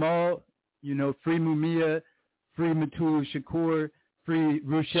 free Amal, free Mumia, free Matul Shakur, free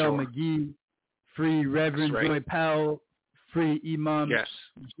Rochelle McGee, free Reverend Joy Powell, free Imam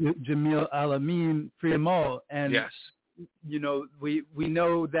Jamil Al-Amin, free Amal. And, we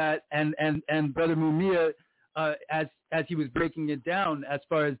know that, and Brother Mumia, as he was breaking it down, as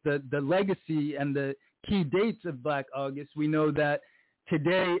far as the legacy and the key dates of Black August, we know that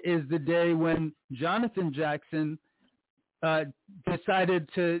today is the day when Jonathan Jackson decided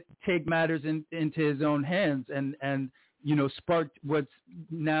to take matters into his own hands and sparked what's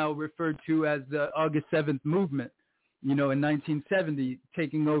now referred to as the August 7th movement, in 1970,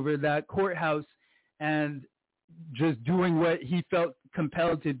 taking over that courthouse and just doing what he felt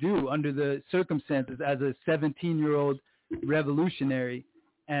compelled to do under the circumstances as a 17-year-old revolutionary.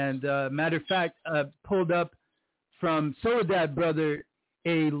 And matter of fact, pulled up from Soledad Brother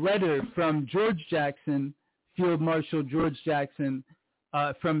a letter from George Jackson, Field Marshal George Jackson,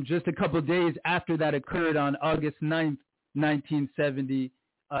 from just a couple of days after that occurred on August 9th, 1970.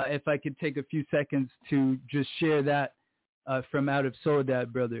 If I could take a few seconds to just share that from out of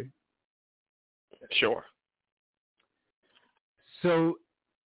Soledad Brother. Sure. So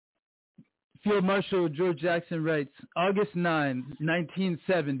Field Marshal George Jackson writes, August 9,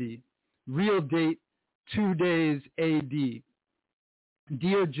 1970, real date, 2 days A.D.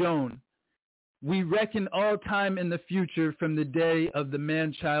 Dear Joan, we reckon all time in the future from the day of the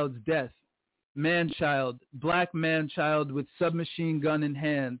man-child's death. Man-child, black man-child with submachine gun in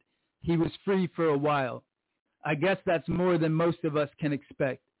hand. He was free for a while. I guess that's more than most of us can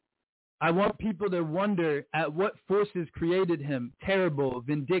expect. I want people to wonder at what forces created him, terrible,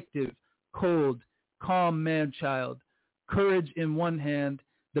 vindictive, cold, calm man-child, courage in one hand,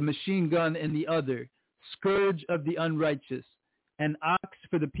 the machine gun in the other, scourge of the unrighteous, an ox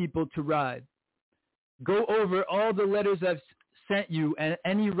for the people to ride. Go over all the letters I've sent you, and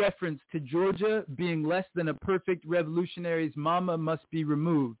any reference to Georgia being less than a perfect revolutionary's mama must be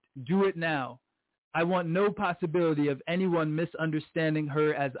removed. Do it now. I want no possibility of anyone misunderstanding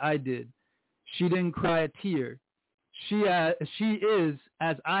her as I did. She didn't cry a tear. She is,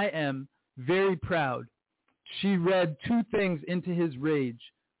 as I am, very proud. She read two things into his rage,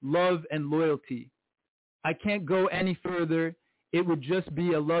 love and loyalty. I can't go any further. It would just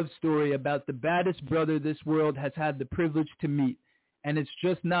be a love story about the baddest brother this world has had the privilege to meet, and it's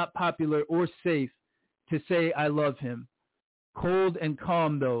just not popular or safe to say I love him. Cold and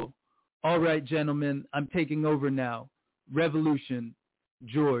calm, though. All right, gentlemen, I'm taking over now. Revolution,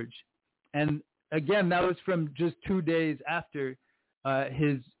 George. And again, that was from just 2 days after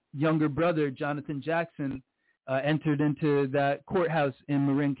his younger brother, Jonathan Jackson, entered into that courthouse in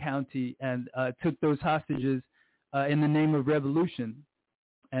Marin County and took those hostages in the name of revolution.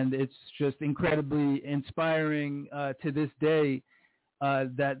 And it's just incredibly inspiring to this day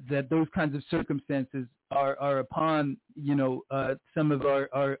that those kinds of circumstances are upon, some of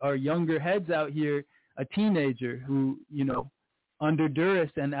our younger heads out here, a teenager who, under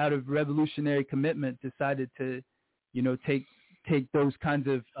duress and out of revolutionary commitment decided to, take those kinds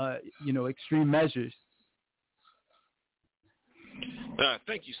of, extreme measures.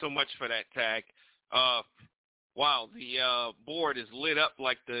 Thank you so much for that, Tag. Wow, the board is lit up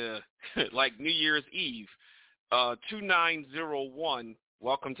like like New Year's Eve. 2901.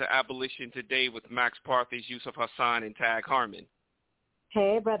 Welcome to Abolition Today with Max Parthies, Yusuf Hassan, and Tag Harmon.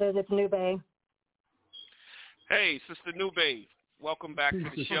 Hey, brothers, it's Nube. Hey, Sister Nube. Welcome back to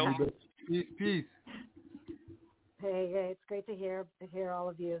the show. Peace. Hey, it's great to hear all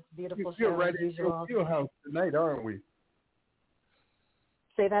of you. It's beautiful You're show right as in usual. your wheelhouse tonight, aren't we?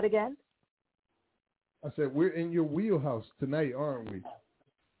 Say that again? I said, we're in your wheelhouse tonight, aren't we?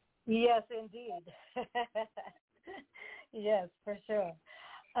 Yes, indeed. Yes, for sure.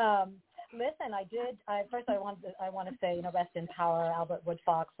 Listen, I want to say, rest in power, Albert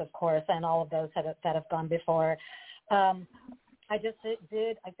Woodfox, of course, and all of those that have gone before. I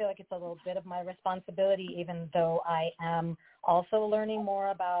feel like it's a little bit of my responsibility, even though I am also learning more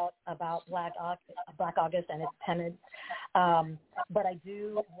about Black August and its tenets. But I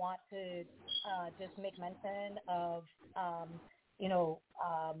do want to just make mention of, kind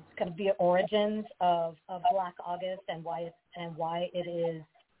of the origins of Black August and why it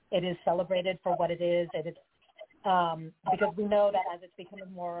is celebrated for what it is. It is because we know that as it's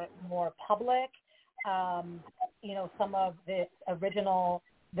becoming more public, some of the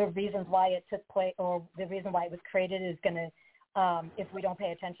reasons why it took place or the reason why it was created is going to, if we don't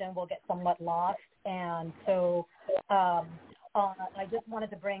pay attention, we'll get somewhat lost. And so I just wanted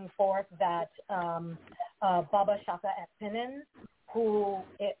to bring forth that Baba Shaka Epinen, who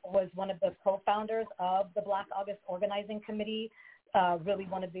was one of the co-founders of the Black August Organizing Committee, really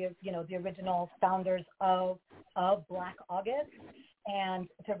one of the original founders of Black August, and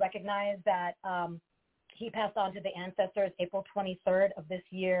to recognize that he passed on to the ancestors April 23rd of this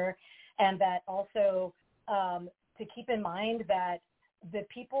year, and that also to keep in mind that the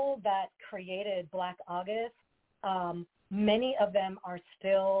people that created Black August, many of them are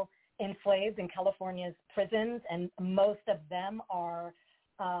still enslaved in California's prisons, and most of them are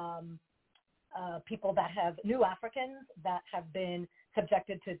people that have new Africans that have been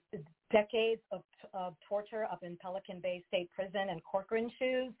subjected to decades of torture up in Pelican Bay State Prison and Corcoran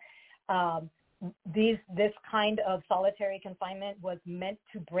shoes. This kind of solitary confinement was meant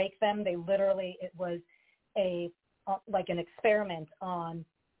to break them. It was like an experiment on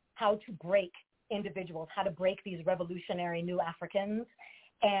how to break individuals, how to break these revolutionary new Africans.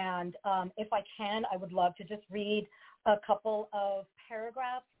 And if I can, I would love to just read a couple of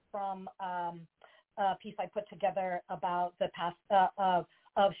paragraphs from a piece I put together about the past of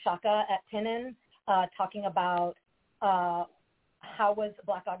Shaka at Tinin, talking about how was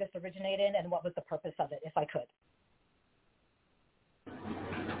Black August originated and what was the purpose of it, if I could.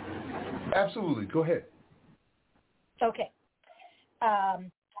 Absolutely. Go ahead. Okay.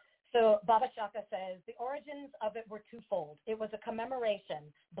 So Baba Shaka says, the origins of it were twofold. It was a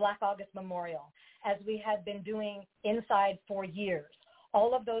commemoration, Black August Memorial, as we had been doing inside for years.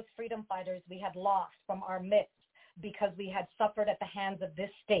 All of those freedom fighters we had lost from our midst because we had suffered at the hands of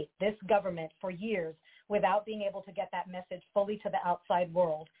this state, this government for years without being able to get that message fully to the outside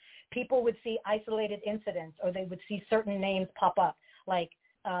world. People would see isolated incidents, or they would see certain names pop up like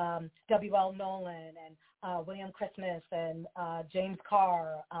W.L. Nolan and William Christmas and James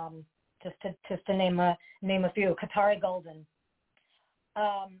Carr, just to name a few, Qatari Golden.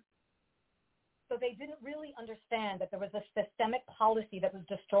 So they didn't really understand that there was a systemic policy that was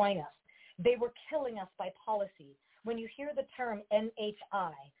destroying us. They were killing us by policy. When you hear the term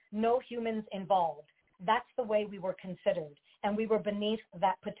NHI, no humans involved, that's the way we were considered, and we were beneath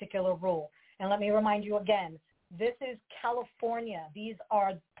that particular rule. And let me remind you again, this is California. These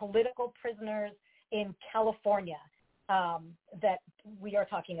are political prisoners in California that we are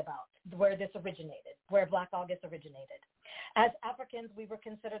talking about, where this originated, where Black August originated. As Africans, we were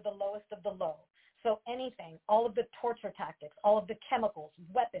considered the lowest of the low. So anything, all of the torture tactics, all of the chemicals,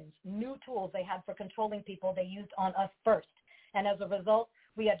 weapons, new tools they had for controlling people, they used on us first. And as a result,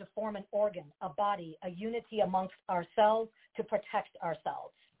 we had to form an organ, a body, a unity amongst ourselves to protect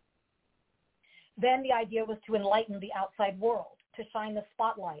ourselves. Then the idea was to enlighten the outside world, to shine the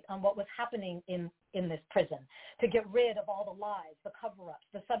spotlight on what was happening in this prison, to get rid of all the lies, the cover-ups,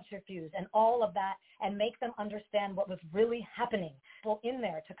 the subterfuge, and all of that, and make them understand what was really happening. People in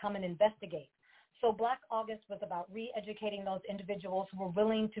there to come and investigate. So Black August was about re-educating those individuals who were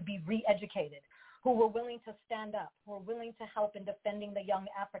willing to be re-educated, who were willing to stand up, who were willing to help in defending the young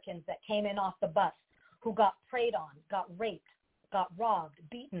Africans that came in off the bus, who got preyed on, got raped, got robbed,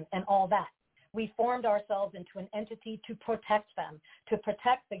 beaten, and all that. We formed ourselves into an entity to protect them, to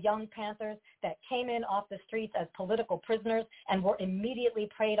protect the young Panthers that came in off the streets as political prisoners and were immediately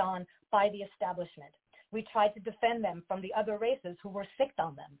preyed on by the establishment. We tried to defend them from the other races who were sicked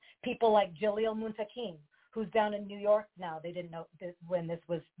on them, people like Jalil Muntakim, who's down in New York now. They didn't know this when this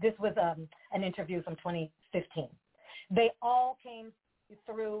was an interview from 2015. They all came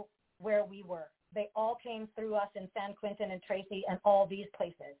through where we were. They all came through us in San Quentin and Tracy and all these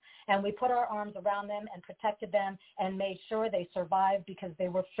places. And we put our arms around them and protected them and made sure they survived because they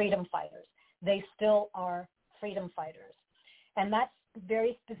were freedom fighters. They still are freedom fighters. And that's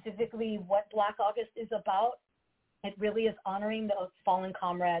very specifically what Black August is about. It really is honoring those fallen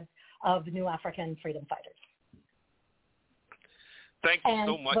comrades of the new African freedom fighters. Thank you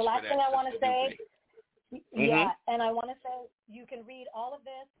so much for that. The last thing I want to say, Mm-hmm. and I want to say you can read all of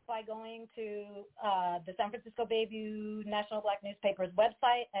this by going to the San Francisco Bayview National Black Newspaper's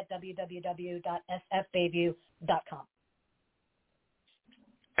website at www.sfbayview.com.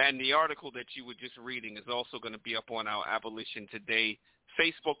 And the article that you were just reading is also going to be up on our Abolition Today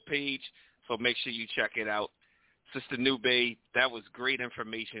Facebook page, so make sure you check it out. Sister Nube, that was great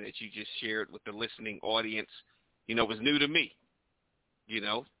information that you just shared with the listening audience. You know, it was new to me, you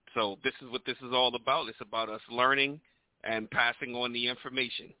know. So this is what this is all about. It's about us learning and passing on the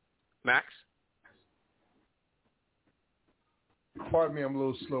information. Max? Pardon me, I'm a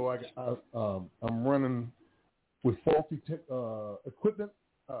little slow. I'm running with faulty equipment.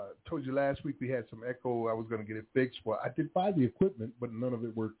 Told you last week we had some echo. I was going to get it fixed. Well, I did buy the equipment, but none of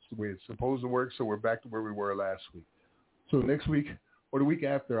it works the way it's supposed to work, so we're back to where we were last week. So next week or the week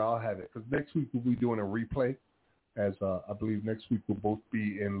after, I'll have it, because next week we'll be doing a replay, as I believe next week we'll both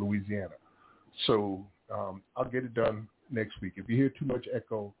be in Louisiana. So I'll get it done next week. If you hear too much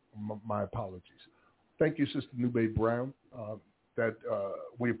echo, my apologies. Thank you, Sister Nube Brown.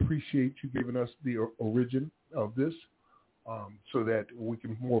 We appreciate you giving us the origin of this, so that we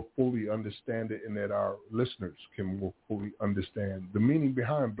can more fully understand it, and that our listeners can more fully understand the meaning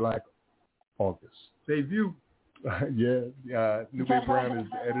behind Black August. Bayview. Nube Brown is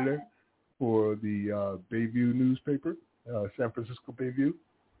the editor for the Bayview newspaper, San Francisco Bayview.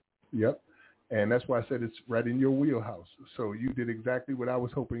 Yep. And that's why I said it's right in your wheelhouse. So you did exactly what I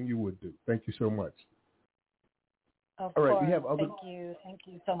was hoping you would do. Thank you so much. Of All right, course. we have other. Thank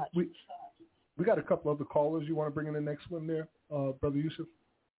you so much. We got a couple other callers. You want to bring in the next one there, Brother Yusuf?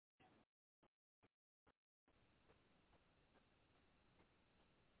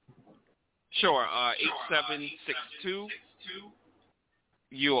 Sure. 8762.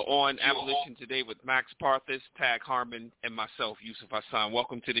 You are on Abolition Today with Max Parthas, Tag Harmon, and myself, Yusuf Hassan.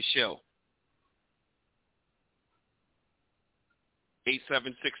 Welcome to the show.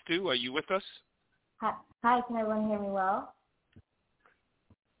 8762, are you with us? Hi, can everyone hear me well?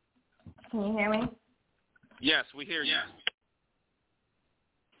 Can you hear me? Yes, we hear you.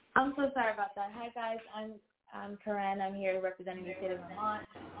 I'm so sorry about that. Hi, guys. I'm Karen. I'm here representing the state of Vermont.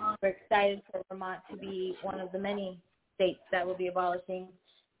 We're excited for Vermont to be one of the many states that will be abolishing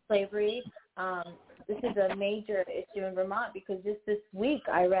slavery. This is a major issue in Vermont because just this week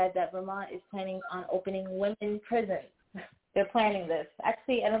I read that Vermont is planning on opening women's prisons. They're planning this.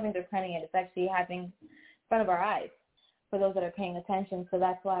 Actually, I don't think they're planning it. It's actually happening in front of our eyes for those that are paying attention. So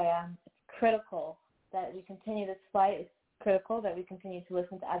that's why it's critical that we continue this fight. It's critical that we continue to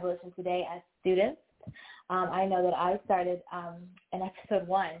listen to Abolition Today as students. I know that I started in episode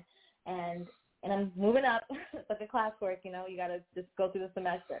 1, and I'm moving up. It's like a classwork, you know. You got to just go through the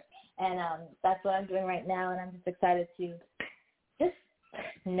semester. And that's what I'm doing right now, and I'm just excited to just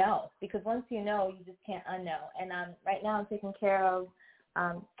know, because once you know, you just can't unknow. And right now I'm taking care of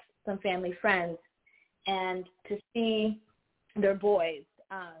some family friends, and to see their boys,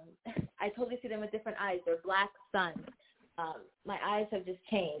 I totally see them with different eyes. They're black sons. My eyes have just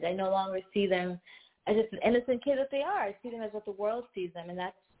changed. I no longer see them as just an innocent kid that they are. I see them as what the world sees them, and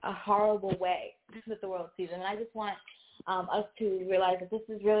that's a horrible way that the world sees them. And I just want us to realize that this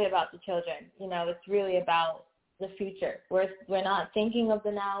is really about the children. You know, it's really about the future. We're not thinking of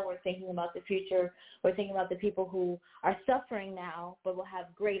the now. We're thinking about the future. We're thinking about the people who are suffering now, but will have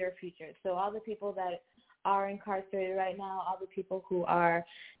greater futures. So all the people that are incarcerated right now, all the people who are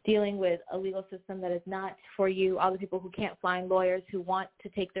dealing with a legal system that is not for you, all the people who can't find lawyers who want to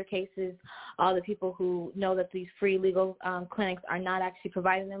take their cases, all the people who know that these free legal clinics are not actually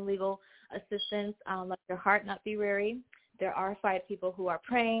providing them legal assistance, let their heart not be weary. There are 5 people who are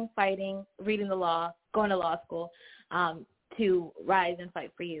praying, fighting, reading the law, going to law school, to rise and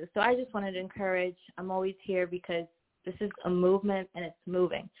fight for you. So I just wanted to encourage, I'm always here because this is a movement and it's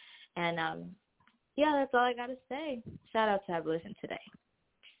moving. And yeah, that's all I got to say. Shout out to Abolition Today.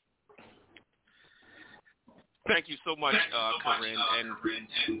 Thank you so much, Corinne.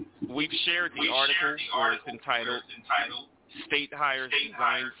 And we've shared the article where it's entitled State Hires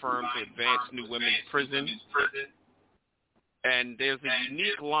Design Firm to Advance New Women's Prison. And there's a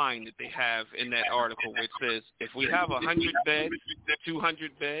unique line that they have in that article which says, if we have 100 beds,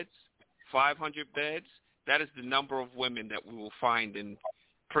 200 beds, 500 beds, that is the number of women that we will find in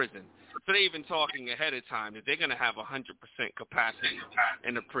prison. So they're even talking ahead of time that they're going to have 100% capacity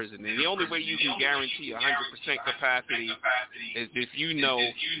in the prison. And the only way you can guarantee 100% capacity is if you know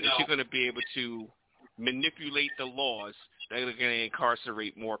that you're going to be able to manipulate the laws that are going to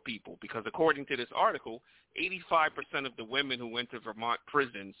incarcerate more people. Because according to this article, 85% of the women who enter Vermont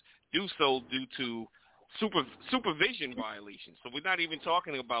prisons do so due to supervision violations. So we're not even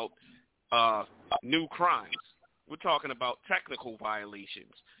talking about new crimes. We're talking about technical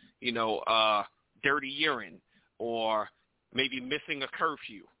violations, you know, dirty urine or maybe missing a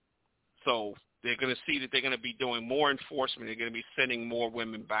curfew. So they're going to see that they're going to be doing more enforcement. They're going to be sending more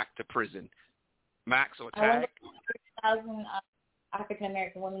women back to prison. Max or Tag? 1,000 African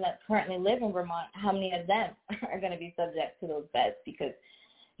American women that currently live in Vermont, how many of them are going to be subject to those beds? Because,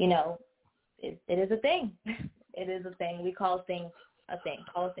 it is a thing. It is a thing. We call things a thing.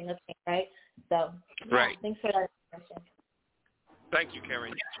 Call a thing a thing, right? So, yeah, right. Thanks for that question. Thank you,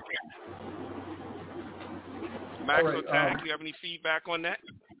 Karen. Max or Tag, do you have any feedback on that?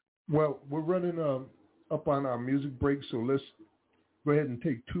 Well, we're running up on our music break, so let's go ahead and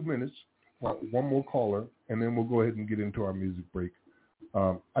take 2 minutes, one more caller, and then we'll go ahead and get into our music break.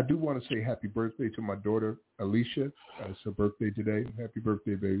 I do want to say happy birthday to my daughter, Alicia. It's her birthday today. Happy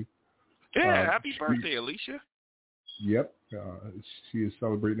birthday, baby. Yeah, happy birthday, Alicia. Yep. She is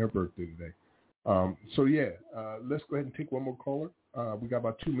celebrating her birthday today. Let's go ahead and take one more caller. We got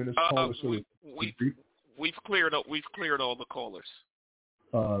about 2 minutes. Caller, we've cleared all the callers.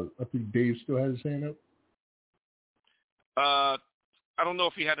 I think Dave still has his hand up. I don't know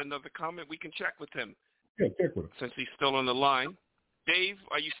if he had another comment. We can check with him. Yeah, check with him. Since he's still on the line. Dave,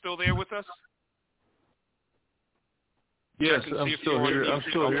 are you still there with us? Yes, I'm still here.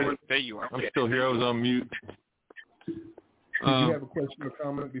 There you are. I'm still here. I was on mute. Did you have a question or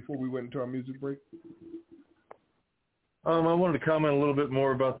comment before we went into our music break? I wanted to comment a little bit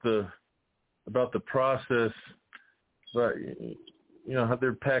more about the process, but how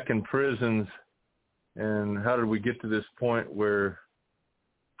they're packing prisons, and how did we get to this point where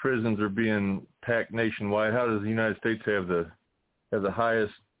prisons are being packed nationwide? How does the United States have the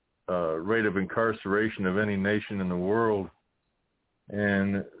highest rate of incarceration of any nation in the world?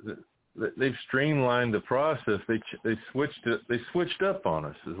 And they've streamlined the process. They switched up on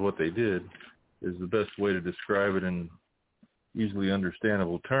us, is what they did, is the best way to describe it in easily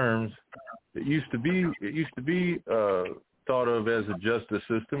understandable terms. It used to be thought of as a justice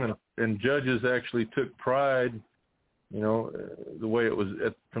system, and judges actually took pride, the way it was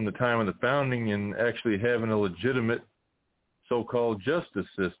from the time of the founding, in actually having a legitimate so-called justice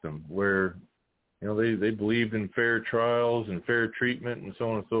system where, they believed in fair trials and fair treatment and so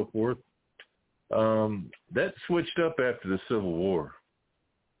on and so forth. That switched up after the Civil War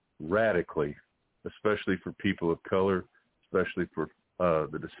radically, especially for people of color, especially for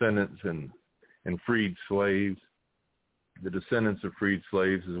the descendants and freed slaves, the descendants of freed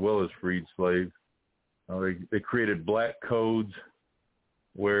slaves as well as freed slaves. They created black codes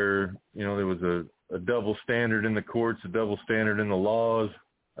where, there was a double standard in the courts, a double standard in the laws.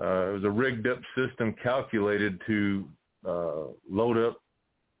 It was a rigged up system calculated to load up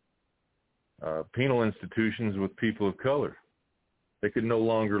penal institutions with people of color. They could no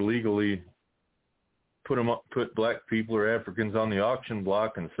longer legally put black people or Africans on the auction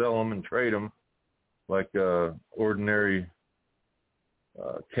block and sell them and trade them like ordinary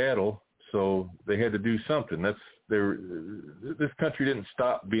cattle. So they had to do something. This country didn't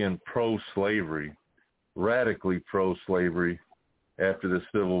stop being pro-slavery, radically pro-slavery, after the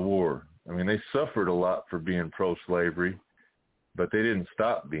Civil War. I mean, they suffered a lot for being pro-slavery, but they didn't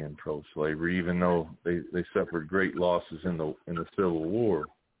stop being pro-slavery, even though they suffered great losses in the Civil War.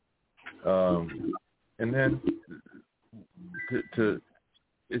 And then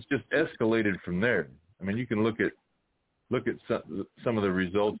it's just escalated from there. I mean, you can look at some of the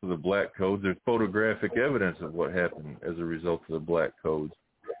results of the black codes. There's photographic evidence of what happened as a result of the black codes.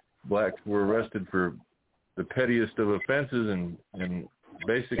 Blacks were arrested for the pettiest of offenses and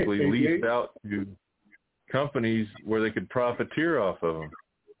basically leased out to companies where they could profiteer off of them.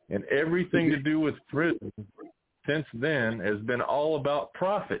 And everything to do with prison since then has been all about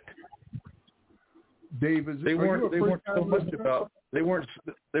profit. Dave, they weren't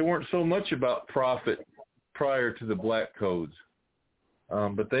so much about profit prior to the black codes,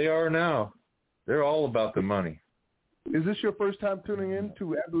 but they are now. They're all about the money. Is this your first time tuning in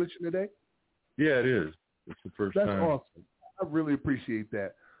to Abolition Today? Yeah, it is. It's the first time. That's awesome. I really appreciate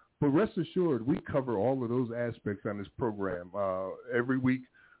that. But rest assured, we cover all of those aspects on this program. Every week,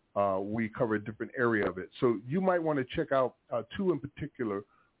 we cover a different area of it. So you might want to check out two in particular.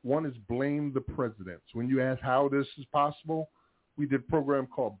 One is Blame the Presidents. When you ask how this is possible, we did a program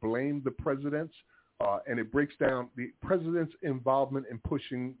called Blame the Presidents, and it breaks down the president's involvement in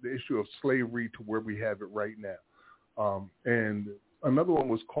pushing the issue of slavery to where we have it right now. And another one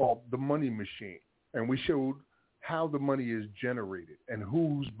was called The Money Machine, and we showed how the money is generated and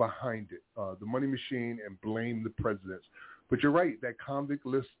who's behind it, the money machine, and Blame the Presidents. But you're right, that convict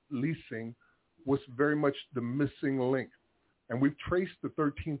leasing was very much the missing link. And we've traced the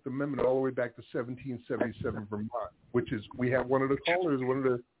 13th Amendment all the way back to 1777 Vermont, which is, we have one of the callers, one of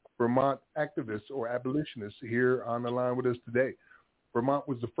the Vermont activists or abolitionists here on the line with us today. Vermont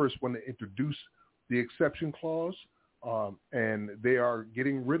was the first one to introduce the exception clause, and they are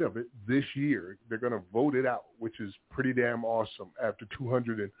getting rid of it this year. They're going to vote it out, which is pretty damn awesome after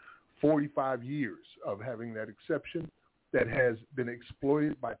 245 years of having that exception that has been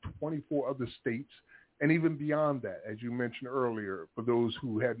exploited by 24 other states, and even beyond that, as you mentioned earlier, for those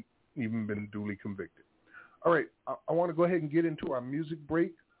who hadn't even been duly convicted. All right, I want to go ahead and get into our music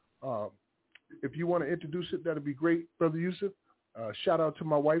break. If you want to introduce it, that'd be great, Brother Yusuf. Shout out to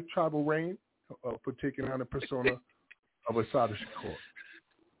my wife, Tribal Rain, for taking on the persona of Assata Shakur.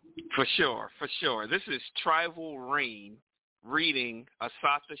 For sure. This is Tribal Rain reading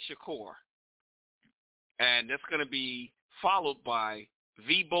Assata Shakur. And that's going to be followed by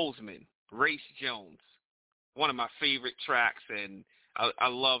V. Bozeman, Race Jones, one of my favorite tracks, and I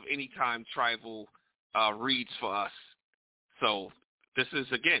love anytime Tribal reads for us. So this is,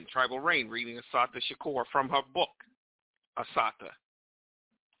 again, Tribal Rain reading Assata Shakur from her book, Assata.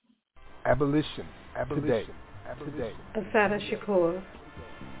 Abolition today. Assata Shakur,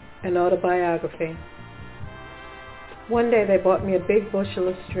 an autobiography. One day they bought me a big bushel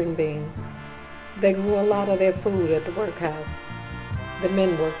of string beans. They grew a lot of their food at the workhouse. The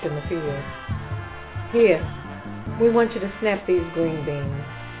men worked in the field. Here, we want you to snap these green beans.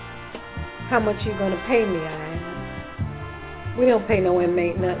 How much are you going to pay me, I asked. We don't pay no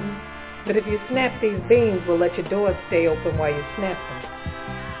inmate nothing, but if you snap these beans, we'll let your doors stay open while you snap them.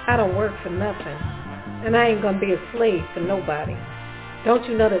 I don't work for nothing, and I ain't going to be a slave for nobody. Don't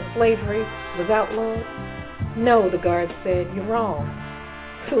you know that slavery was outlawed? No, the guard said, you're wrong.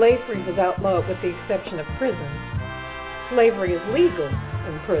 Slavery was outlawed with the exception of prisons. Slavery is legal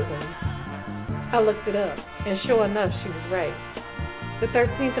in prisons. I looked it up, and sure enough, she was right. The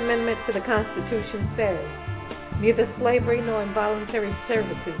 13th Amendment to the Constitution says, neither slavery nor involuntary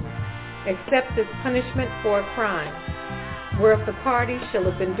servitude, except as punishment for a crime, whereof the party shall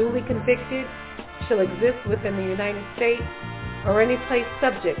have been duly convicted, shall exist within the United States, or any place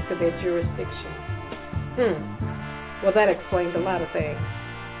subject to their jurisdiction. Well, that explained a lot of things.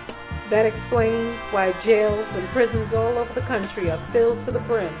 That explains why jails and prisons all over the country are filled to the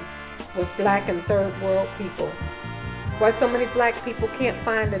brim with black and third world people. Why so many black people can't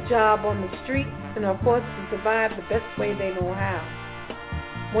find a job on the streets and are forced to survive the best way they know how.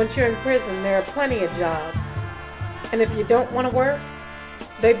 Once you're in prison, there are plenty of jobs. And if you don't want to work,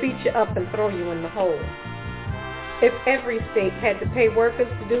 they beat you up and throw you in the hole. If every state had to pay workers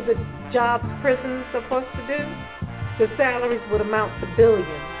to do the jobs prisons are supposed to do, the salaries would amount to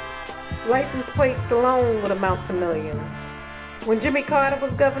billions. License plates alone would amount to millions. When Jimmy Carter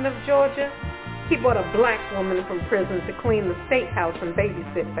was governor of Georgia, he brought a black woman from prison to clean the state house and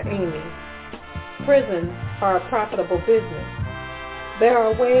babysit for Amy. Prisons are a profitable business. They are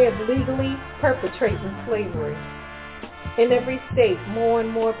a way of legally perpetrating slavery. In every state, more and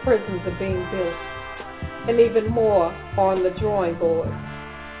more prisons are being built, and even more are on the drawing board.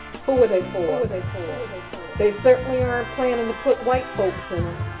 Who are they for? They certainly aren't planning to put white folks in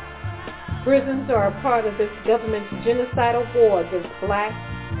them. Prisons are a part of this government's genocidal war against black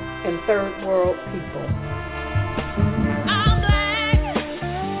and third world people. I'm black,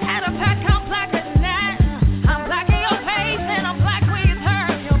 and a pack I'm blacker than that. I'm black in your face, and I'm black when you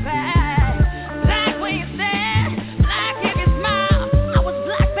turn your back. Black when you stand, black if you smile. I was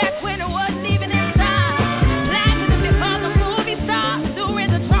black back when it wasn't even in style. Black as before the movie stars,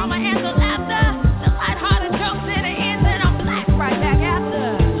 during the trauma and the laughter. The lighthearted jokes in the ends, and I'm black right back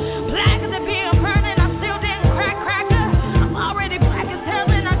after.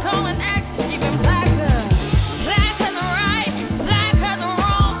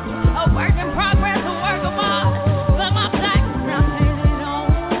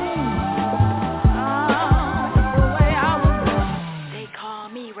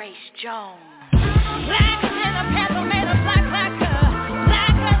 Jones. Black as in a pencil made of black lacquer.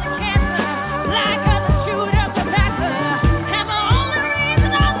 Black as a cancer. Black as a shoot up the backer. And the only reason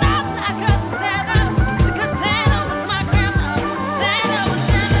I'm not black as Santa, because Santa was my grandma. Santa was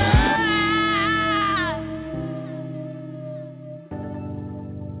Santa.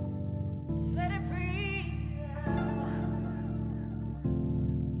 Let it breathe.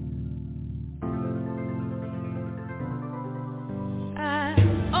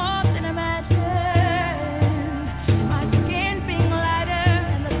 Often imagine my skin being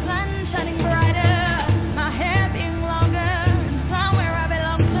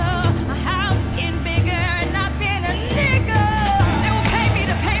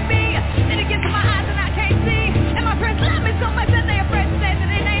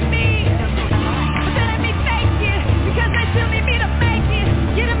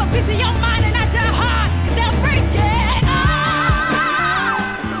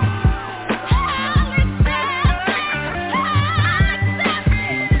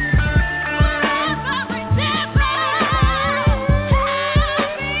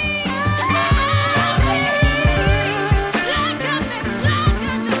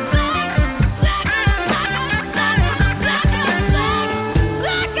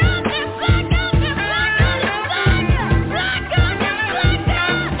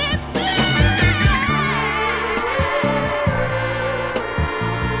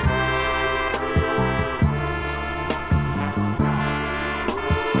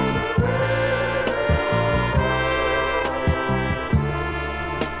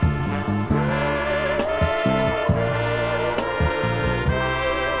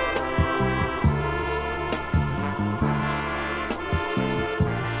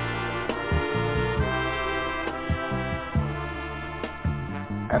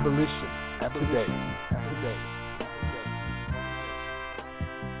Abolition today.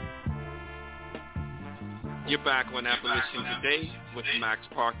 You're back on Abolition Today with Max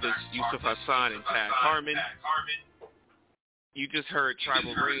Parthas, Yusuf Hassan, and Tad Harmon. You just heard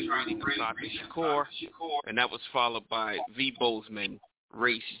Tribal Rain reading Assata Shakur, and that was followed by V. Bozeman,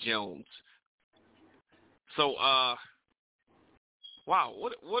 Race Jones. So, wow,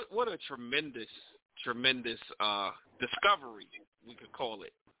 what a tremendous discovery, we could call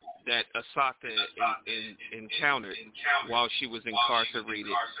it, that Assata encountered while she was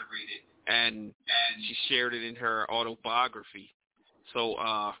incarcerated, and she shared it in her autobiography. So,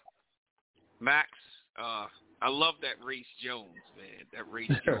 Max, I love that Race Jones, man. That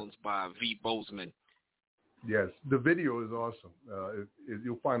Race Jones by V. Bozeman. Yes, the video is awesome.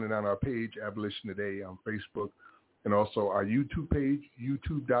 You'll find it on our page, Abolition Today, on Facebook, and also our YouTube page,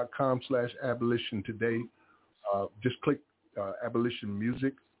 youtube.com/Abolition Today. Just click Abolition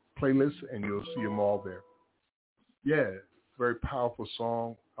Music playlist, and you'll see them all there. Yeah, very powerful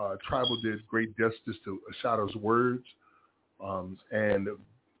song. Tribal did great justice to Assata's words. And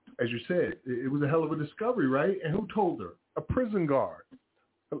as you said, it was a hell of a discovery, right? And who told her? A prison guard.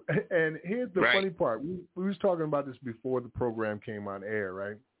 And here's the funny part. We was talking about this before the program came on air,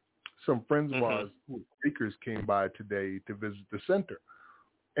 right? Some friends of ours who were Quakers came by today to visit the center.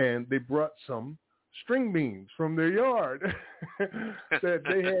 And they brought some string beans from their yard that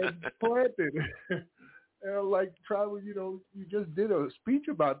they had planted. And I'm like, Tribal, you just did a speech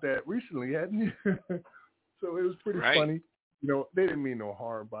about that recently, hadn't you? So it was pretty funny. They didn't mean no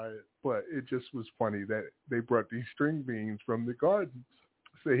harm by it, but it just was funny that they brought these string beans from the gardens.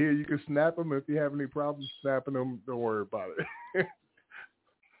 So here, you can snap them. If you have any problems snapping them, don't worry about it.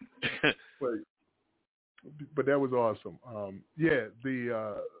 But that was awesome.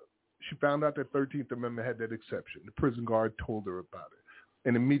 She found out that 13th Amendment had that exception. The prison guard told her about it.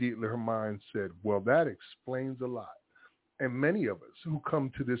 And immediately her mind said, well, that explains a lot. And many of us who come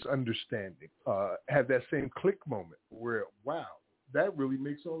to this understanding have that same click moment where, wow, that really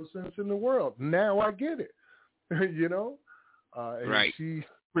makes all the sense in the world. Now I get it, And she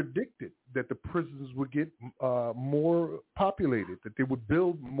predicted that the prisons would get more populated, that they would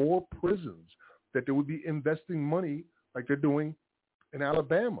build more prisons, that they would be investing money like they're doing in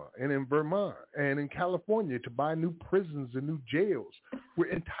Alabama and in Vermont and in California to buy new prisons and new jails, where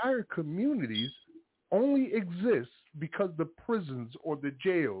entire communities only exist because the prisons or the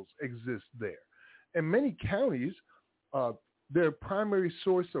jails exist there. In many counties, their primary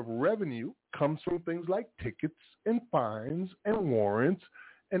source of revenue comes from things like tickets and fines and warrants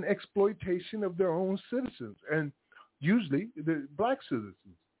and exploitation of their own citizens, and usually the black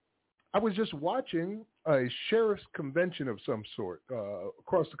citizens. I was just watching a sheriff's convention of some sort.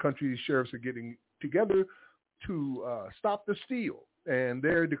 Across the country, sheriffs are getting together to stop the steal. And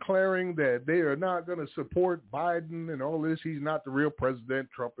they're declaring that they are not going to support Biden and all this. He's not the real president.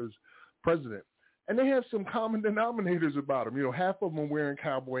 Trump is president. And they have some common denominators about him. Half of them are wearing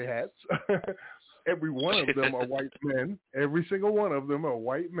cowboy hats. Every one of them are white men. Every single one of them are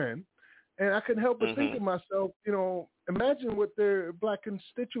white men. And I couldn't help but think to myself, imagine what their black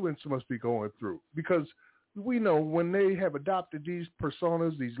constituents must be going through. Because we know when they have adopted these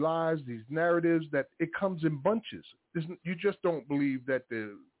personas, these lies, these narratives, that it comes in bunches. You just don't believe that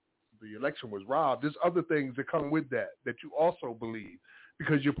the election was robbed. There's other things that come with that you also believe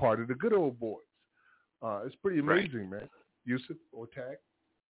because you're part of the good old boys. It's pretty amazing, man. Yusuf or Tag?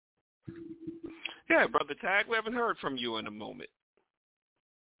 Yeah, Brother Tag, we haven't heard from you in a moment.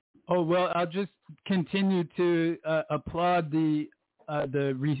 Oh, well, I'll just continue to applaud the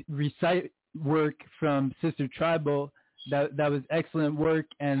recite work from Sister Tribal. That was excellent work,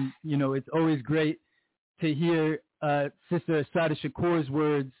 and it's always great to hear Sister Assata Shakur's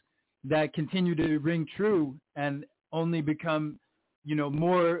words that continue to ring true and only become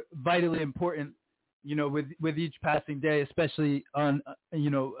more vitally important with each passing day, especially on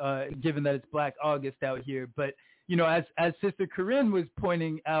given that it's Black August out here. But as Sister Corinne was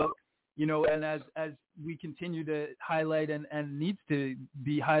pointing out, and as we continue to highlight and needs to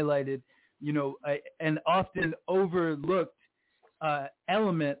be highlighted, an often overlooked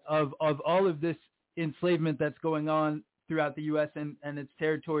element of all of this enslavement that's going on throughout the U.S. and its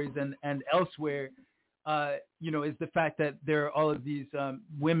territories and elsewhere, is the fact that there are all of these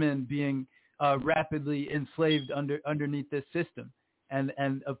women being rapidly enslaved underneath this system.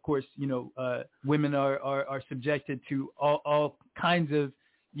 And of course, women are subjected to all kinds of,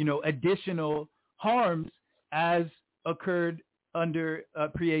 additional harms as occurred under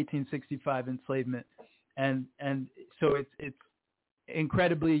pre-1865 enslavement. And so it's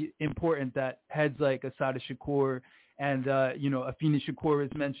incredibly important that heads like Assata Shakur and Afeni Shakur was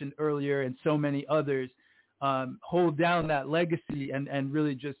mentioned earlier, and so many others, hold down that legacy and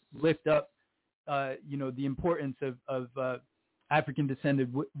really just lift up, the importance of African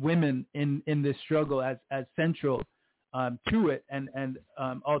descended women in this struggle as central to it, and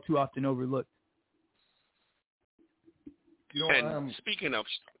all too often overlooked. Speaking of,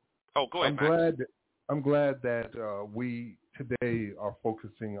 go ahead. I'm glad that we today are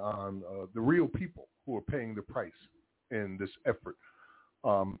focusing on the real people who are paying the price in this effort.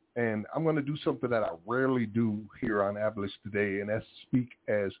 And I'm going to do something that I rarely do here on Abolish Today, and that's speak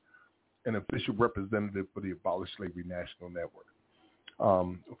as an official representative for the Abolish Slavery National Network.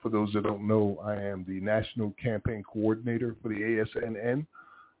 For those that don't know, I am the National Campaign Coordinator for the ASNN,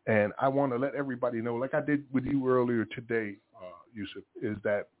 and I want to let everybody know, like I did with you earlier today, Yusuf, is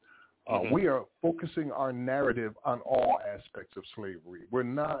that we are focusing our narrative on all aspects of slavery. We're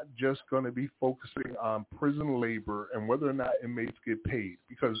not just going to be focusing on prison labor and whether or not inmates get paid,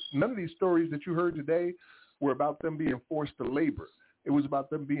 because none of these stories that you heard today were about them being forced to labor. It was about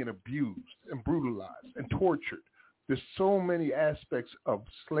them being abused and brutalized and tortured. There's so many aspects of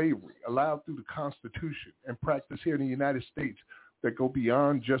slavery allowed through the Constitution and practice here in the United States that go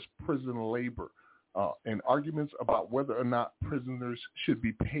beyond just prison labor and arguments about whether or not prisoners should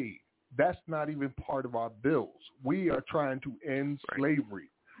be paid. That's not even part of our bills. We are trying to end slavery,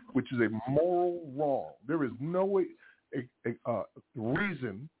 which is a moral wrong. There is no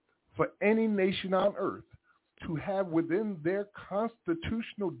reason for any nation on earth to have within their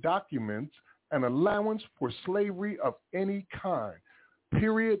constitutional documents an allowance for slavery of any kind,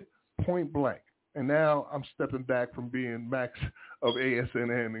 period, point blank. And now I'm stepping back from being Max of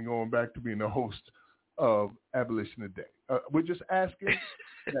ASNN and going back to being the host of Abolition Today. We're just asking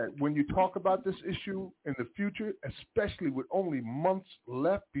that when you talk about this issue in the future, especially with only months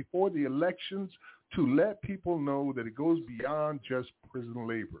left before the elections, to let people know that it goes beyond just prison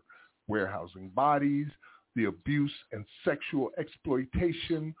labor, warehousing bodies, the abuse and sexual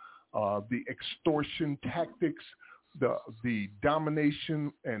exploitation, the extortion tactics, the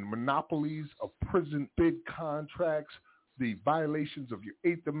domination and monopolies of prison bid contracts, the violations of your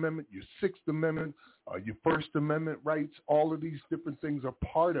 8th Amendment, your 6th Amendment, your First Amendment rights. All of these different things are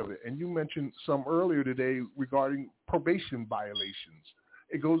part of it. And you mentioned some earlier today regarding probation violations.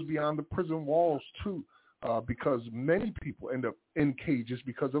 It goes beyond the prison walls too, because many people end up in cages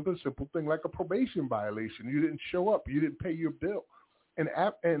because of a simple thing like a probation violation. You didn't show up. You didn't pay your bill. In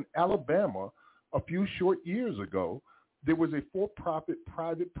Alabama, a few short years ago, there was a for-profit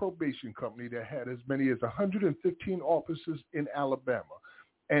private probation company that had as many as 115 officers in Alabama.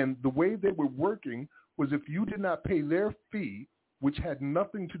 And the way they were working was if you did not pay their fee, which had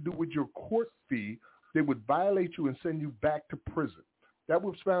nothing to do with your court fee, they would violate you and send you back to prison. That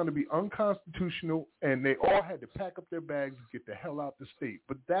was found to be unconstitutional, and they all had to pack up their bags and get the hell out the state.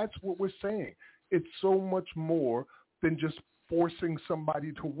 But that's what we're saying. It's so much more than just forcing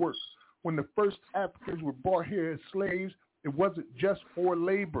somebody to work. When the first Africans were brought here as slaves, it wasn't just for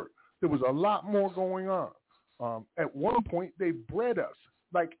labor. There was a lot more going on. At one point, they bred us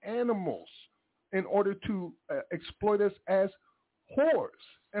like animals in order to exploit us as whores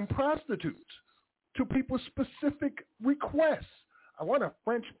and prostitutes to people's specific requests. I want a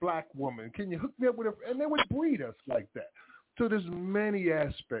French black woman. Can you hook me up with a... And they would breed us like that. So there's many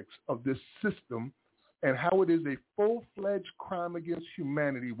aspects of this system and how it is a full-fledged crime against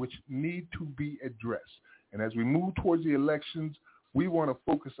humanity which need to be addressed. And as we move towards the elections, we want to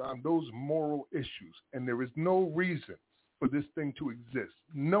focus on those moral issues. And there is no reason for this thing to exist,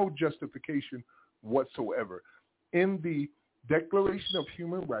 no justification whatsoever. In the Declaration of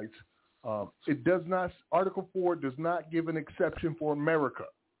Human Rights, it does not, Article 4 does not give an exception for America.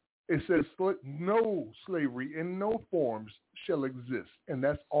 It says no slavery in no forms shall exist. And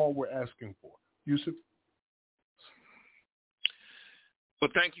that's all we're asking for. Yusuf? Well,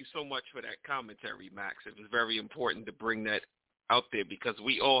 thank you so much for that commentary, Max. It was very important to bring that out there because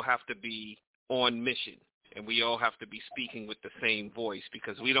we all have to be on mission and we all have to be speaking with the same voice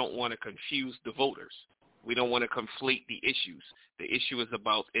because we don't want to confuse the voters. We don't want to conflate the issues. The issue is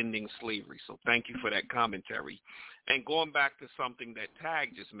about ending slavery. So thank you for that commentary. And going back to something that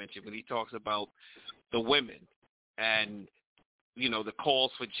Tag just mentioned when he talks about the women and, you know, the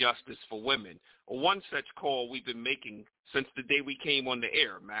calls for justice for women. One such call we've been making since the day we came on the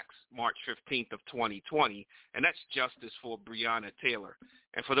air, Max, March 15th of 2020, and that's justice for Breonna Taylor.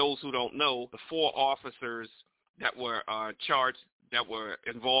 And for those who don't know, the 4 officers that were charged, that were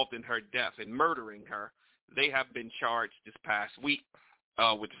involved in her death and murdering her, they have been charged this past week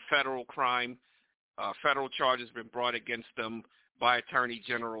with federal crime. Federal charges have been brought against them by Attorney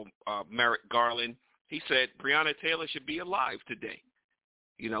General Merrick Garland. He said Breonna Taylor should be alive today.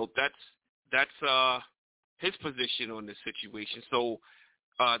 You know, that's his position on this situation. So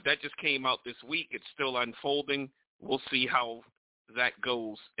that just came out this week. It's still unfolding. We'll see how that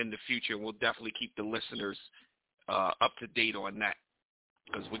goes in the future. We'll definitely keep the listeners up to date on that,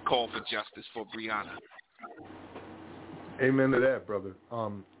 because we call for justice for Breonna. Amen to that, brother.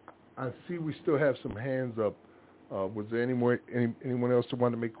 I see we still have some hands up. Was there anyone else that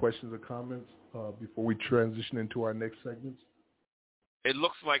wanted to make questions or comments before we transition into our next segments? It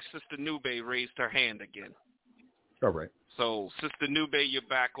looks like Sister Nube raised her hand again. All right. So, Sister Nube, you're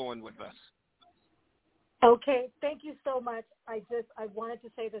back on with us. Okay, thank you so much. I wanted to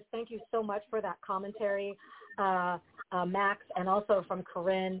say this. Thank you so much for that commentary, Max, and also from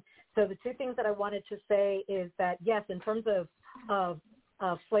Corinne. So the two things that I wanted to say is that, yes, in terms of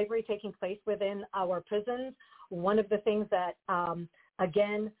slavery taking place within our prisons, one of the things that,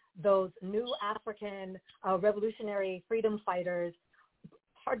 again, those new African revolutionary freedom fighters,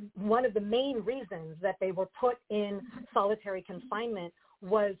 one of the main reasons that they were put in solitary confinement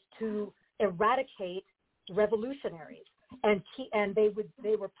was to eradicate revolutionaries, and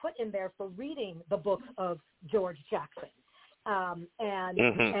they were put in there for reading the books of George Jackson,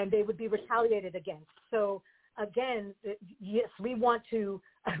 and they would be retaliated against. So again, yes, we want to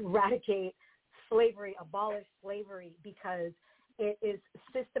eradicate slavery, abolish slavery, because it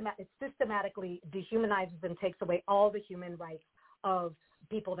systematically dehumanizes and takes away all the human rights of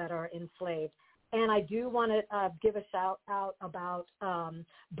people that are enslaved. And I do want to give a shout out about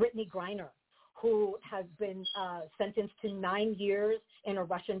Brittany Griner, who has been sentenced to 9 years in a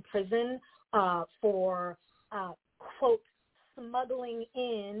Russian prison for, quote, smuggling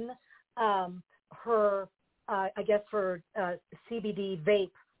in her, I guess, her CBD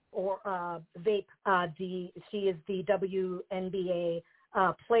vape, or vape. She is the WNBA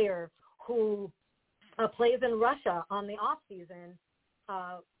player who plays in Russia on the off season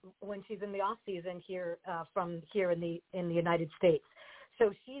when she's in the off season here from here in the United States.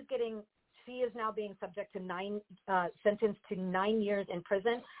 So she is now being subject to sentenced to 9 years in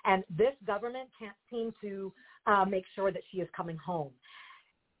prison, and this government can't seem to make sure that she is coming home.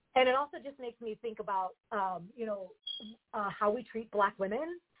 And it also just makes me think about, how we treat Black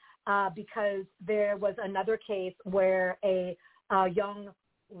women, because there was another case where a young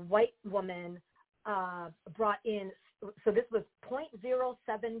white woman brought in, so this was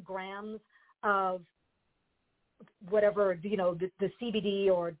 0.07 grams of whatever, the CBD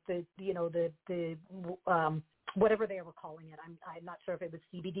or the whatever they were calling it. I'm not sure if it was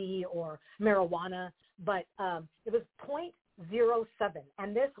CBD or marijuana, but it was 0.07.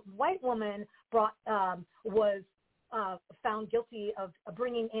 And this white woman was found guilty of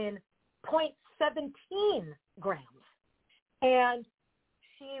bringing in 0.17 grams. And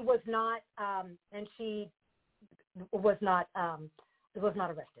she was not,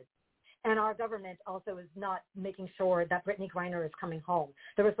 arrested. And our government also is not making sure that Brittany Griner is coming home.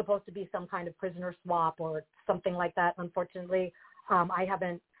 There was supposed to be some kind of prisoner swap or something like that. Unfortunately, I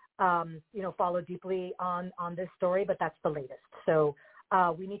haven't, followed deeply on this story, but that's the latest. So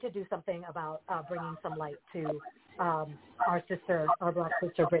we need to do something about bringing some light to our Black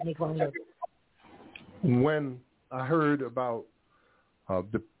sister, Brittany Griner. When I heard about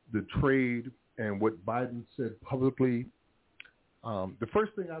the trade and what Biden said publicly, the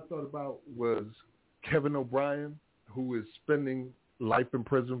first thing I thought about was Kevin O'Brien, who is spending life in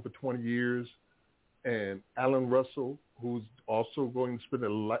prison for 20 years, and Alan Russell, who's also going to spend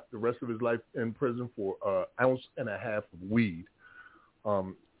the rest of his life in prison for 1.5 ounces of weed.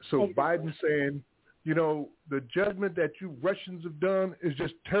 So Biden saying, the judgment that you Russians have done is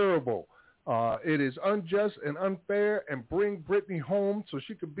just terrible. It is unjust and unfair, and bring Brittany home so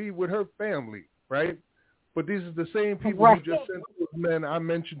she could be with her family, right? But these are the same people who just sent those men I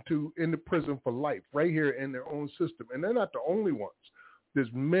mentioned to into prison for life, right here in their own system. And they're not the only ones.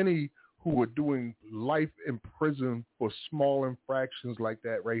 There's many who are doing life in prison for small infractions like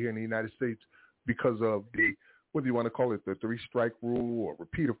that right here in the United States because of the, what do you want to call it, the 3-strike rule or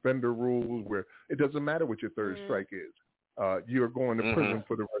repeat offender rules, where it doesn't matter what your third strike is. You're going to prison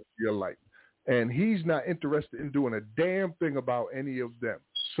for the rest of your life. And he's not interested in doing a damn thing about any of them.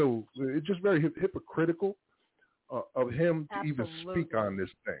 So it's just very hypocritical of him to even speak on this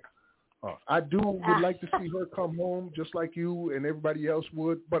thing. I would like to see her come home just like you and everybody else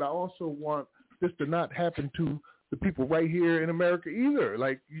would, but I also want this to not happen to the people right here in America either.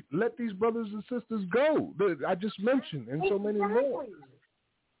 Like, let these brothers and sisters go. I just mentioned, and so many more.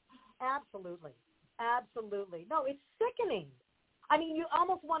 Absolutely. No, it's sickening. I mean, you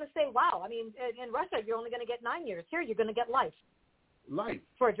almost want to say, wow. I mean, in Russia, you're only going to get 9 years. Here, you're going to get life. Life.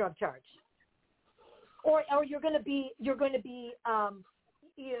 For a drug charge. or you're going to be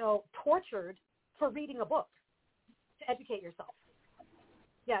tortured for reading a book to educate yourself.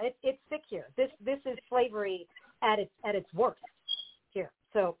 Yeah, it's sick here. This is slavery at its worst here.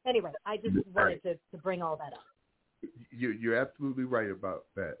 So anyway, I just wanted to bring all that up. You're absolutely right about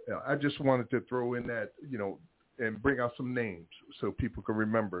that. I just wanted to throw in that, and bring out some names so people can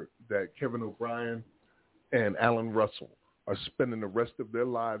remember that Kevin O'Brien and Alan Russell are spending the rest of their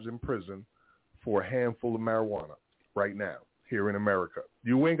lives in prison for a handful of marijuana right now here in America.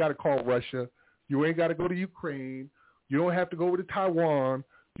 You ain't got to call Russia. You ain't got to go to Ukraine. You don't have to go over to Taiwan.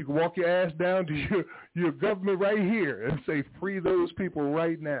 You can walk your ass down to your government right here and say, free those people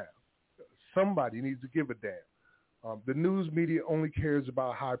right now. Somebody needs to give a damn. The news media only cares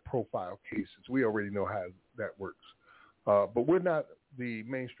about high-profile cases. We already know how that works. But we're not the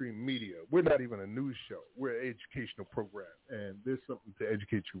mainstream media. We're not even a news show. We're an educational program, and there's something to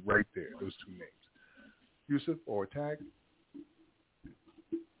educate you right there, those two names. Yusuf or Tag?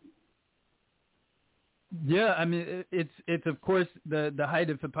 Yeah, I mean, it's of course the height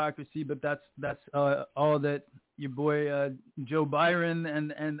of hypocrisy, but that's all that your boy Joe Byron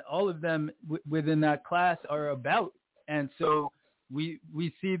and all of them within that class are about. And so we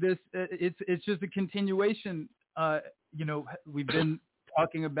see this. It's just a continuation. We've been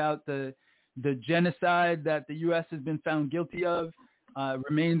talking about the genocide that the U.S. has been found guilty of,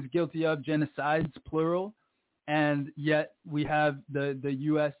 remains guilty of, genocides plural, and yet we have the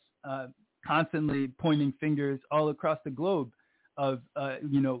U.S. Constantly pointing fingers all across the globe of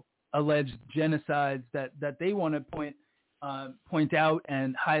alleged genocides that they want to point out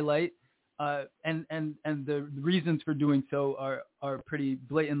and highlight, and the reasons for doing so are pretty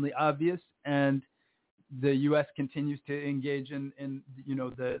blatantly obvious, and the U.S. continues to engage in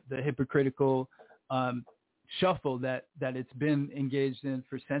the hypocritical shuffle that it's been engaged in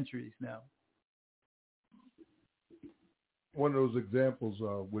for centuries now. One of those examples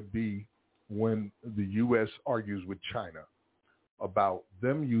would be when the U.S. argues with China about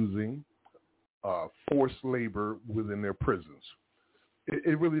them using forced labor within their prisons.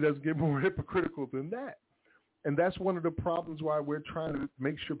 It really does get more hypocritical than that. And that's one of the problems why we're trying to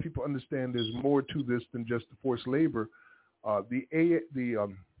make sure people understand there's more to this than just the forced labor. The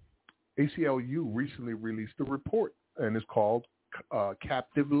ACLU recently released a report, and it's called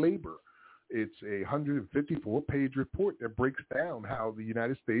Captive Labor. It's a 154-page report that breaks down how the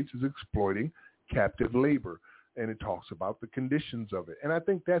United States is exploiting captive labor, and it talks about the conditions of it. And I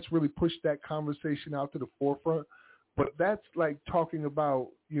think that's really pushed that conversation out to the forefront. But that's like talking about,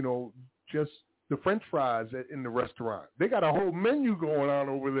 just the French fries in the restaurant. They got a whole menu going on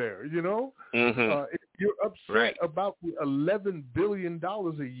over there, If you're upset about the $11 billion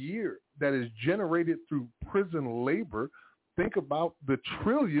a year that is generated through prison labor, think about the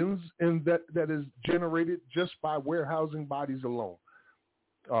trillions that is generated just by warehousing bodies alone.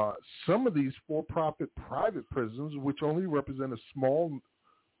 Some of these for-profit private prisons, which only represent a small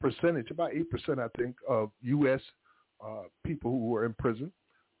percentage, about 8%, I think, of U.S. People who are in prison,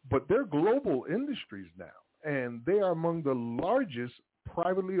 but they're global industries now, and they are among the largest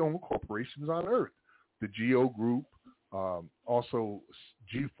privately owned corporations on earth. The GEO Group, also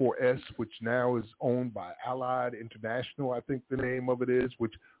G4S, which now is owned by Allied International, I think the name of it is,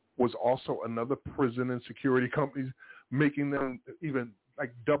 which was also another prison and security company, making them even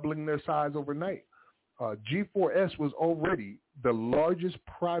like doubling their size overnight. G4S was already the largest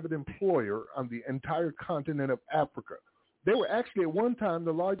private employer on the entire continent of Africa. They were actually at one time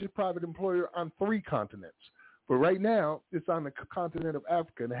the largest private employer on 3 continents. But right now, it's on the continent of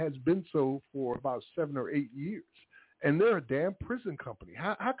Africa, and it has been so for about 7 or 8 years. And they're a damn prison company.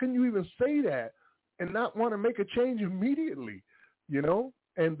 How can you even say that and not want to make a change immediately,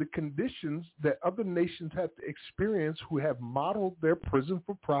 And the conditions that other nations have to experience who have modeled their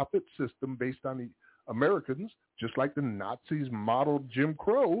prison-for-profit system based on the Americans, just like the Nazis modeled Jim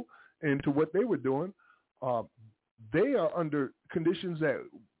Crow into what they were doing, they are under conditions that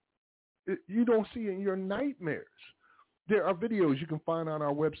you don't see in your nightmares. There are videos you can find on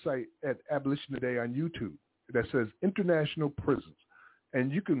our website at Abolition Today on YouTube that says international prisons.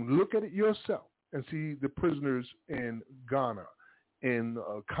 And you can look at it yourself and see the prisoners in Ghana, in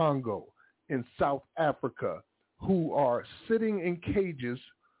Congo, in South Africa, who are sitting in cages,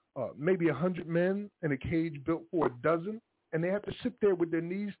 maybe 100 men in a cage built for a dozen, and they have to sit there with their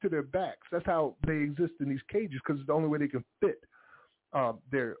knees to their backs. That's how they exist in these cages because it's the only way they can fit.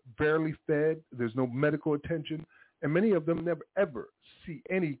 They're barely fed. There's no medical attention. And many of them never, ever see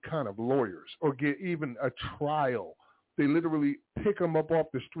any kind of lawyers or get even a trial. They literally pick them up off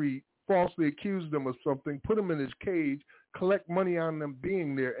the street, falsely accuse them of something, put them in his cage, collect money on them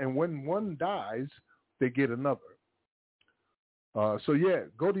being there. And when one dies, they get another. So yeah,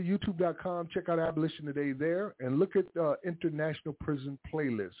 go to youtube.com, check out Abolition Today there, and look at International Prison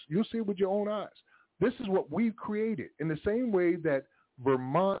Playlist. You'll see it with your own eyes. This is what we've created in the same way that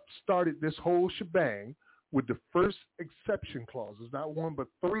Vermont started this whole shebang with the first exception clauses, not one but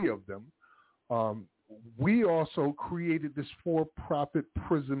three of them. We also created this for-profit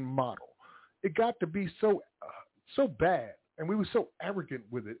prison model. It got to be so bad, and we were so arrogant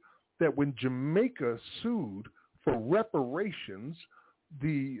with it, that when Jamaica sued for reparations,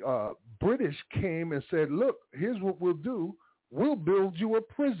 the British came and said, look, here's what we'll do. We'll build you a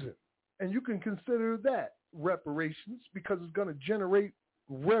prison, and you can consider that reparations because it's going to generate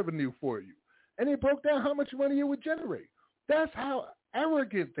revenue for you. And they broke down how much money it would generate. That's how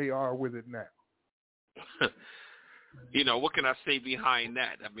arrogant they are with it now. What can I say behind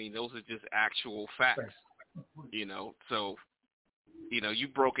that? I mean, those are just actual facts, So, you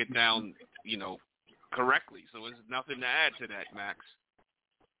broke it down, correctly. So there's nothing to add to that, Max.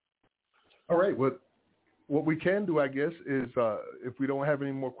 All right. What we can do, I guess, is if we don't have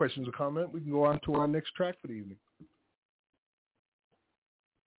any more questions or comment, we can go on to our next track for the evening.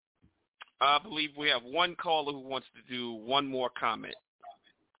 I believe we have one caller who wants to do one more comment.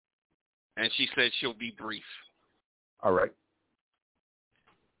 And she said she'll be brief. All right.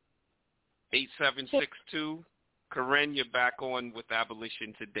 8762. Corinne, you're back on with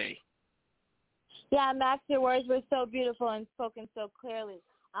Abolition Today. Yeah, Max, your words were so beautiful and spoken so clearly.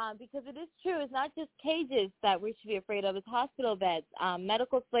 Because it is true. It's not just cages that we should be afraid of. It's hospital beds.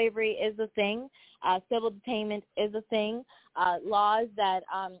 Medical slavery is a thing. Civil detainment is a thing. Laws that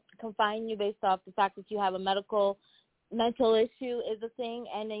confine you based off the fact that you have a mental issue is a thing.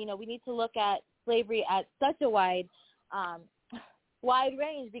 And, we need to look at slavery at such a wide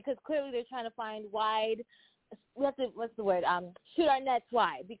range, because clearly they're trying to find shoot our nets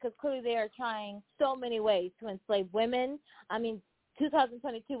wide, because clearly they are trying so many ways to enslave women. I mean,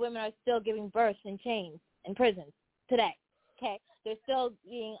 2022 women are still giving birth in chains in prisons today, okay? They're still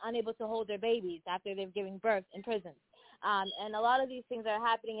being unable to hold their babies after they're giving birth in prisons. And a lot of these things are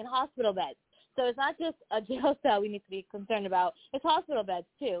happening in hospital beds. So it's not just a jail cell we need to be concerned about. It's hospital beds,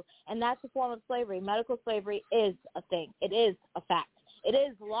 too. And that's a form of slavery. Medical slavery is a thing. It is a fact. It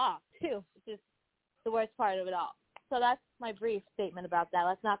is law, too, which is the worst part of it all. So that's my brief statement about that.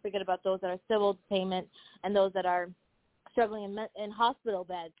 Let's not forget about those that are civil detainment and those that are struggling in hospital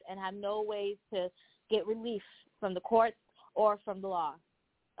beds and have no ways to get relief from the courts or from the law.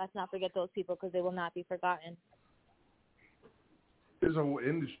 Let's not forget those people, because they will not be forgotten. There's a whole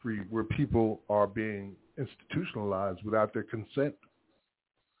industry where people are being institutionalized without their consent.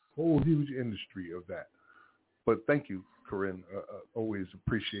 Whole huge industry of that. But thank you, Corinne. Always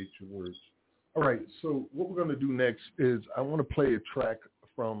appreciate your words. All right, so what we're going to do next is I want to play a track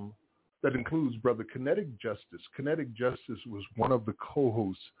that includes Brother Kinetic Justice. Kinetic Justice was one of the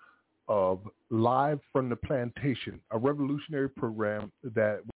co-hosts of Live from the Plantation, a revolutionary program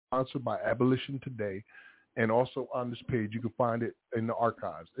that was sponsored by Abolition Today. And also on this page, you can find it in the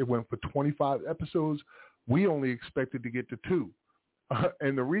archives. It went for 25 episodes. We only expected to get to 2.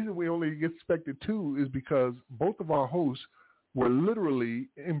 And the reason we only expected 2 is because both of our hosts were literally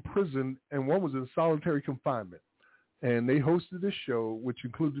imprisoned, and one was in solitary confinement. And they hosted this show, which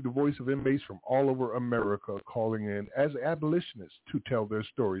included the voice of inmates from all over America calling in as abolitionists to tell their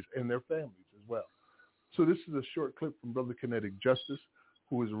stories and their families as well. So this is a short clip from Brother Kinetic Justice,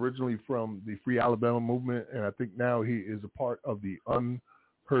 who was originally from the Free Alabama movement, and I think now he is a part of the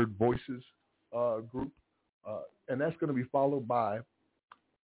Unheard Voices group. And that's going to be followed by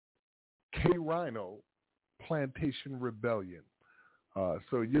K. Rhino, Plantation Rebellion.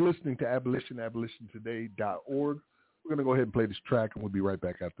 So you're listening to Abolition, abolitiontoday.org. We're going to go ahead and play this track, and we'll be right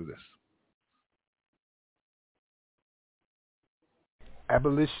back after this.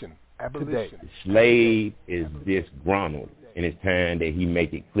 Abolition. Today. The slave is disgruntled, and it's time that he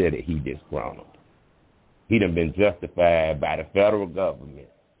make it clear that he disgruntled. He done been justified by the federal government.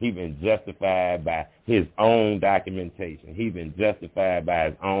 He been justified by his own documentation. He been justified by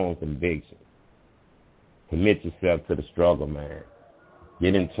his own conviction. Commit yourself to the struggle, man.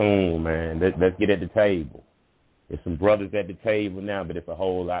 Get in tune, man. Let's get at the table. There's some brothers at the table now, but it's a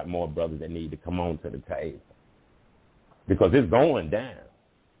whole lot more brothers that need to come on to the table. Because it's going down.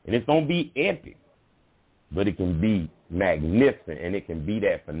 And it's going to be epic. But it can be magnificent, and it can be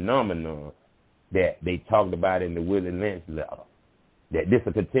that phenomenon that they talked about in the Willie Lynch letter. That this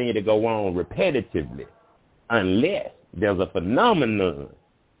will continue to go on repetitively unless there's a phenomenon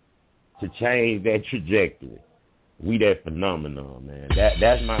to change that trajectory. We that phenomenon, man.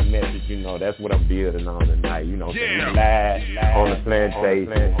 That's my message, That's what I'm building on tonight, Yeah. Live on the plantation.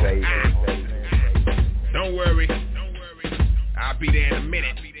 Don't worry, I'll be there in a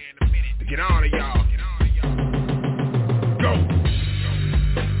minute to get on to y'all. Go.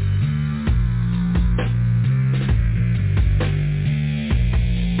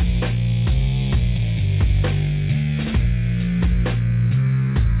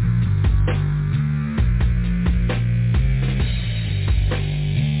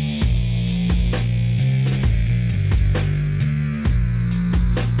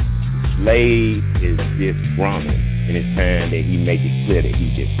 Slade is disgruntled, and it's time that he make it clear that he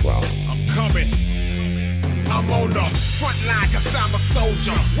disgruntled. I'm coming. I'm on the front line cause I'm a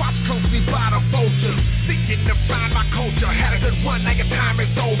soldier. Watch closely by the vultures. Seeking to find my culture. Had a good run, now your time is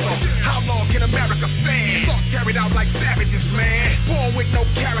over. How long can America stand? Thoughts carried out like savages, man. Born with no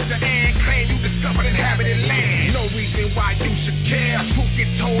character and claim you discovered inhabited land. No reason why you should care. Truth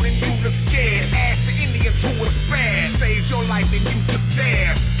gets told and you look scared. Ask the Indians who was spared. Saved your life and you took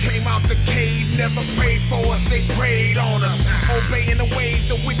theirs. Came out the cave, never prayed for us, they prayed on us. Obeying the ways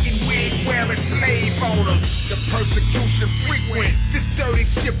the wicked wig wearing slave owners. The persecution frequent, this dirty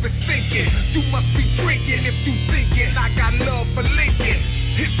ship is sinking. You must be drinking if you thinking I got love for Lincoln.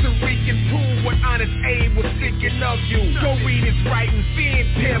 History can prove what Honest Abe was thinking of you. Go read his writings, then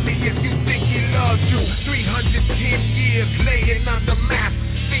tell me if you think he loves you. 310 years laying under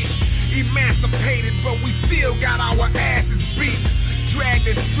master's feet. Emancipated, but we still got our asses beat. Dragged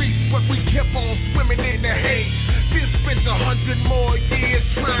the streets, but we kept on swimming in the hate. Then spent 100 more years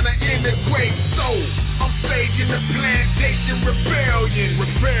trying to integrate. So, I'm staging the plantation rebellion.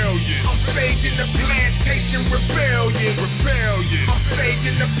 I'm staging the plantation rebellion. I'm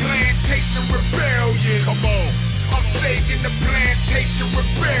staging the plantation rebellion. Come on. I'm staging the plantation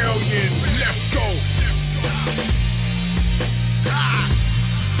rebellion. Let's go.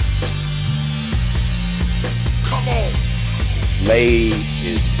 Come on. Slade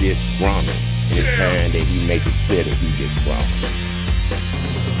is disgruntled, and it's time that he make it clear that he disgruntled.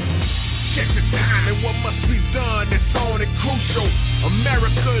 Check the time and what must be done, it's on and crucial.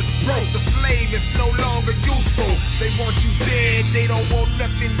 America is broke, the slave is no longer useful. They want you dead, they don't want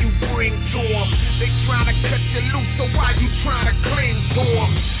nothing you bring to them. They trying to cut you loose, so why you trying to cling to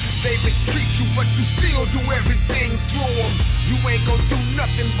them? They mistreat you, but you still do everything through them. You ain't gonna do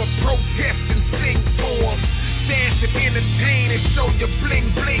nothing but protest and sing to them. Dance and entertain and show your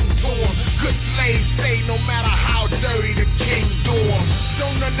bling bling to them. Good slaves say no matter how dirty the king do them.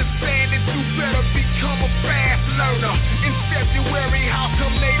 Don't understand it, you better become a fast learner. In February, how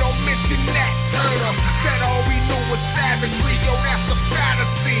come they don't mention that Turner? Said all we knew was savagery, yo, that's a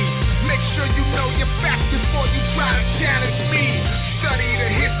fantasy. Make sure you know your facts before you try to challenge me. Study the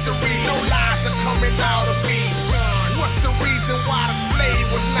history, no lies are coming out of me. What's the reason why the slave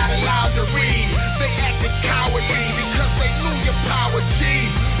was not allowed to read? They acted cowardly because they knew your power, G.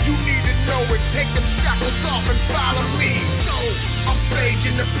 You need to know it, take them shackles off and follow me. So, I'm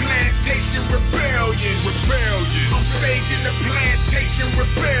staging the plantation rebellion. I'm staging the plantation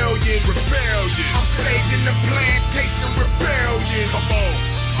rebellion. I'm staging the plantation rebellion. Come on.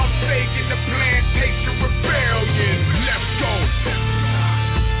 I'm staging the plantation rebellion. Let's go.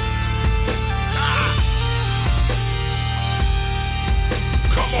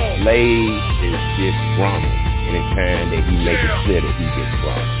 Come on. Slade is disgruntled, and it's time that he make it clear that he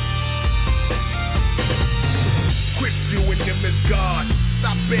disgruntled. Quit viewing them as God.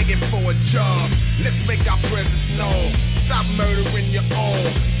 Stop begging for a job. Let's make our presence known. Stop murdering your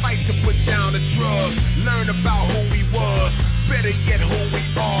own. Fight to put down the drugs. Learn about who we was. Better yet who we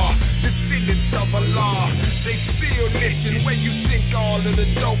are. Descendants of Allah. They still listen. Where you think all of the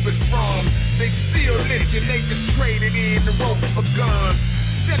dope is from? They still listen. They just traded in the ropes for guns.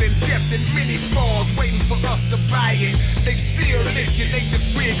 Selling death in many forms, waiting for us to buy it. They still listen, they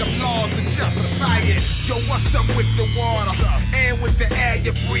just rig up laws to justify it. Yo, what's up with the water and with the air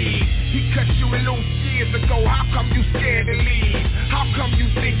you breathe? He cut you loose years ago, how come you scared to leave? How come you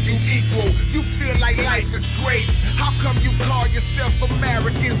think you equal? You feel like life is great. How come you call yourself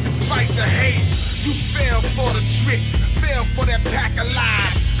Americans despite the hate? You fell for the trick, fell for that pack of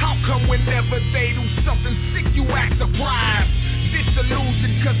lies. How come whenever they do something sick, you act surprised?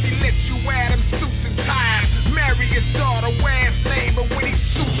 Disillusion cause he let you wear them suits and ties. Marry his daughter, wear his name, but when he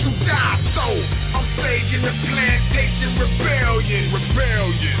shoots you die. So, I'm staging the plantation rebellion.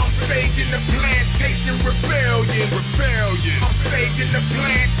 I'm staging the plantation rebellion. I'm staging the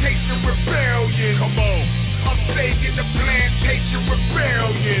plantation rebellion. Come on. I'm staging the plantation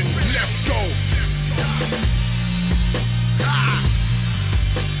rebellion. Let's go.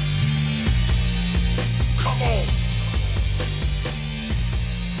 Come on.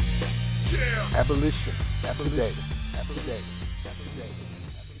 Abolition. Today.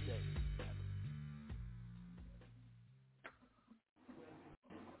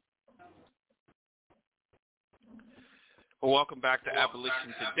 Well, welcome back to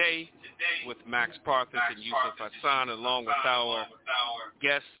Abolition Today with Max Parthas and Yusuf Hassan, along with our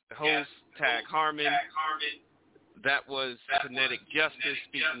guest host, Tag Harmon. That was Kinetic Justice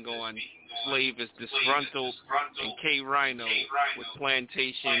speaking on Slave is Disgruntled, and K. Rhino with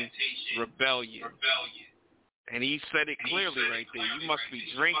Plantation Rebellion. And he said it clearly right there. You must be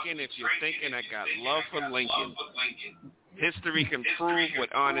drinking if you're thinking I got love for Lincoln. History can prove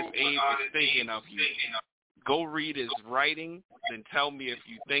what Honest Abe was thinking of you. Go read his writing, then tell me if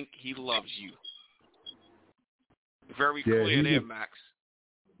you think he loves you. Very clear there, Max.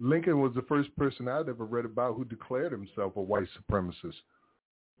 Lincoln was the first person I'd ever read about who declared himself a white supremacist.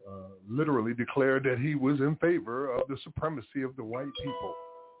 Literally declared that he was in favor of the supremacy of the white people.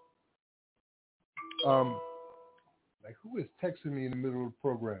 Like, who is texting me in the middle of the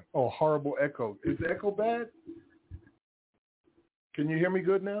program? Oh, horrible echo. Is the echo bad? Can you hear me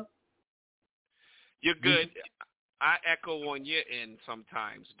good now? You're good. I echo on your end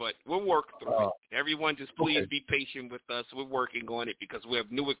sometimes, but we'll work through it. Everyone just please be patient with us. We're working on it because we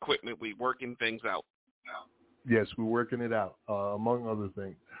have new equipment. We're working things out. Yes, we're working it out, among other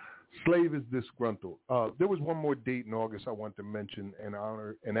things. Slave is Disgruntled. There was one more date in August I want to mention and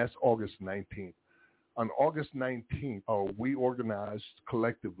honor, and that's August 19th. On August 19th, we organized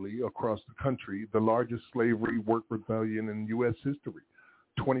collectively across the country the largest slavery work rebellion in U.S. history.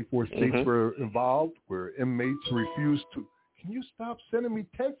 24 states were involved, where inmates refused to. Can you stop sending me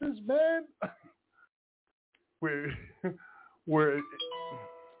texts, man? where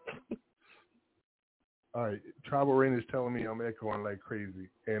all right, Tribal Rain is telling me I'm echoing like crazy,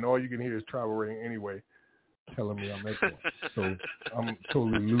 and all you can hear is Tribal Rain anyway, telling me I'm echoing. So I'm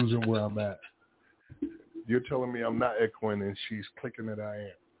totally losing where I'm at. You're telling me I'm not echoing, and she's clicking that I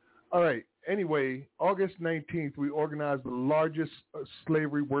am. All right. Anyway, August 19th, we organized the largest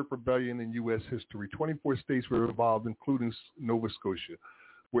slavery work rebellion in U.S. history. 24 states were involved, including Nova Scotia,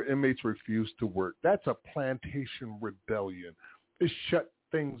 where inmates refused to work. That's a plantation rebellion. It shut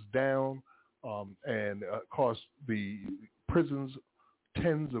things down and cost the prisons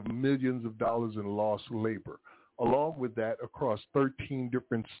tens of millions of dollars in lost labor. Along with that, across 13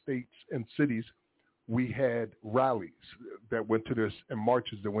 different states and cities, we had rallies that went to this and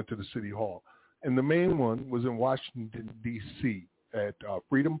marches that went to the city hall. And the main one was in Washington, D.C. at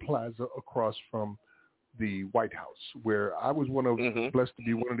Freedom Plaza across from the White House, where I was blessed to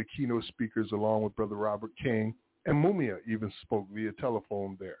be one of the keynote speakers along with Brother Robert King, and Mumia even spoke via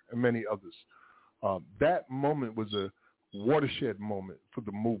telephone there, and many others. That moment was a watershed moment for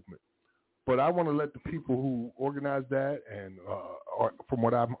the movement. But I want to let the people who organized that and from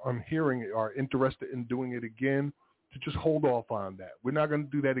what I'm hearing are interested in doing it again to just hold off on that. We're not going to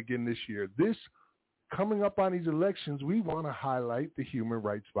do that again this year. This coming up on these elections, we want to highlight the human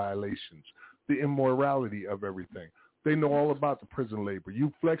rights violations, the immorality of everything. They know all about the prison labor.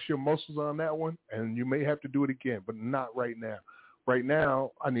 You flex your muscles on that one, and you may have to do it again, but not right now. Right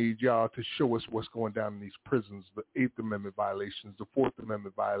now, I need y'all to show us what's going down in these prisons, the 8th Amendment violations, the 4th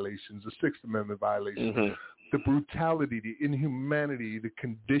Amendment violations, the 6th Amendment violations, the brutality, the inhumanity, the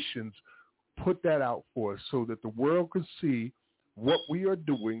conditions. Put that out for us so that the world can see what we are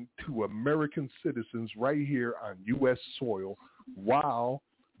doing to American citizens right here on U.S. soil while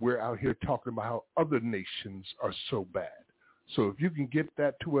we're out here talking about how other nations are so bad. So if you can get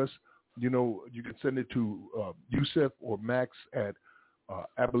that to us, you know, you can send it to Yusuf or Max at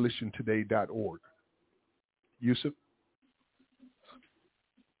abolitiontoday.org. Yusuf?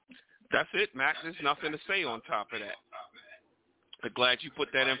 That's it, Max. There's nothing to say on top of that. I'm glad you put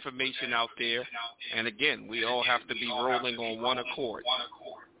that information out there. And again, we all have to be rolling on one accord.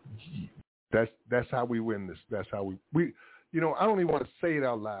 That's how we win this. That's how we you know, I don't even want to say it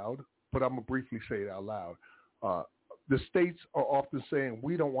out loud, but I'm going to briefly say it out loud. The states are often saying,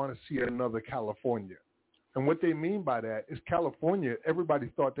 we don't want to see another California. And what they mean by that is California, everybody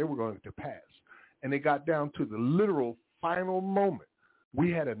thought they were going to pass. And they got down to the literal final moment.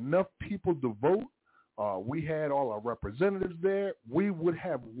 We had enough people to vote. We had all our representatives there. We would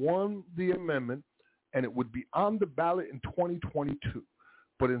have won the amendment, and it would be on the ballot in 2022.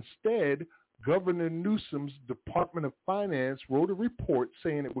 But instead, Governor Newsom's Department of Finance wrote a report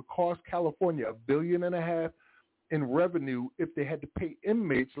saying it would cost California $1.5 billion in revenue if they had to pay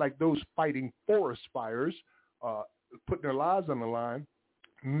inmates like those fighting forest fires, putting their lives on the line,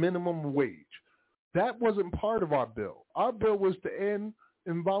 minimum wage. That wasn't part of our bill. Our bill was to end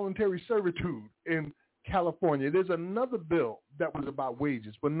involuntary servitude in California. There's another bill that was about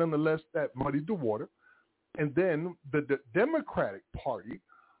wages, but nonetheless, that muddied the water. And then the Democratic Party,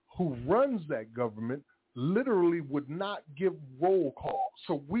 who runs that government, literally would not give roll call.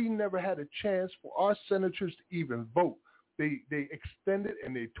 So we never had a chance for our senators to even vote. They extended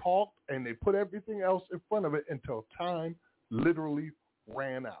and they talked and they put everything else in front of it until time literally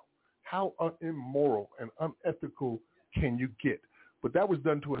ran out. How immoral and unethical can you get? But that was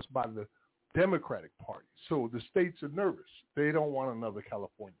done to us by the Democratic Party. So the states are nervous. They don't want another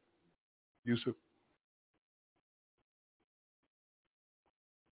California. Yusuf?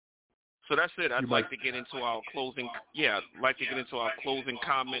 So that's it. I'd like to get into our closing. Yeah, I'd like to get into our closing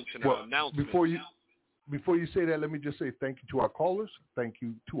comments and our announcements. Before you say that, let me just say thank you to our callers. Thank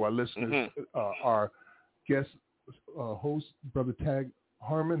you to our listeners. Our guest host, Brother Tag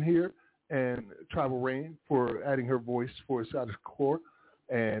Harmon here, and Tribal Rain for adding her voice for us out of court,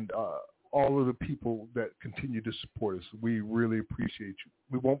 and all of the people that continue to support us. We really appreciate you.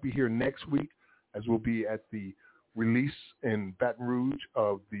 We won't be here next week, as we'll be at the release in Baton Rouge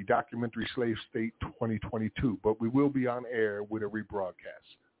of the documentary Slave State 2022, but we will be on air with a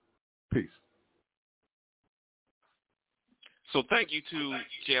rebroadcast. Peace. So thank you to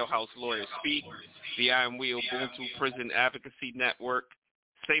Jailhouse Lawyers Speak, the Iron Wheel Ubuntu Prison Advocacy Network,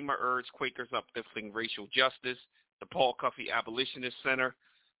 Seymour Urge Quakers Uplifting Racial Justice, the Paul Cuffey Abolitionist Center,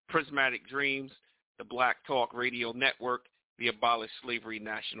 Prismatic Dreams, the Black Talk Radio Network, the Abolish Slavery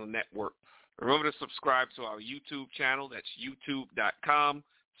National Network. Remember to subscribe to our YouTube channel. That's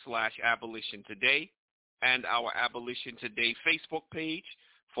youtube.com/abolitiontoday, and our Abolition Today Facebook page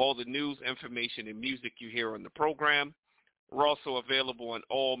for all the news, information, and music you hear on the program. We're also available on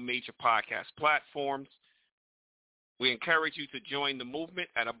all major podcast platforms. We encourage you to join the movement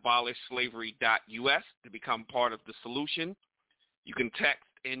at abolishslavery.us to become part of the solution. You can text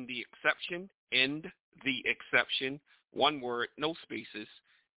end the exception, one word, no spaces,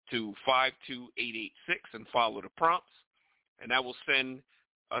 to 52886 and follow the prompts. And I will send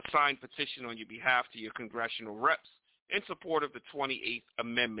a signed petition on your behalf to your congressional reps in support of the 28th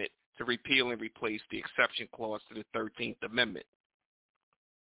Amendment to repeal and replace the exception clause to the 13th Amendment.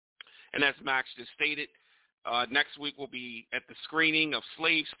 And as Max just stated, next week we'll be at the screening of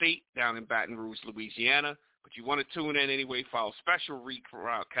Slave State down in Baton Rouge, Louisiana. But you want to tune in anyway for our special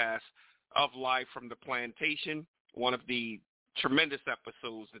rebroadcast of Live from the Plantation, one of the tremendous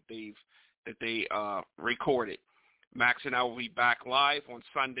episodes that they recorded. Max and I will be back live on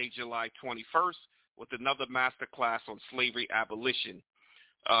Sunday, July 21st, with another masterclass on slavery abolition.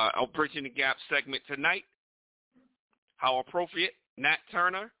 Our Bridging the Gap segment tonight, How Appropriate, Nat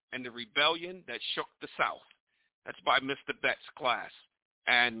Turner and the Rebellion That Shook the South. That's by Mr. Betts' class.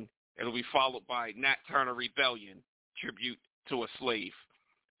 And it'll be followed by Nat Turner Rebellion, Tribute to a Slave.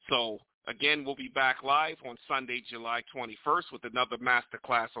 So, again, we'll be back live on Sunday, July 21st with another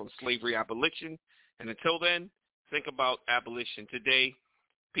masterclass on slavery abolition. And until then, think about abolition today.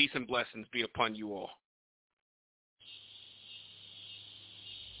 Peace and blessings be upon you all.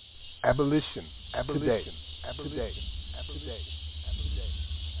 Abolition. Today.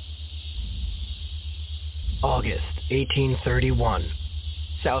 August 1831,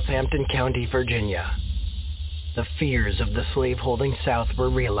 Southampton County, Virginia. The fears of the slaveholding South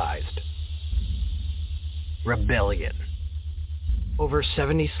were realized. Rebellion. Over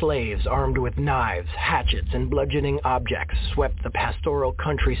 70 slaves armed with knives, hatchets, and bludgeoning objects swept the pastoral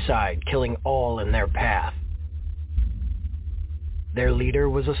countryside, killing all in their path. Their leader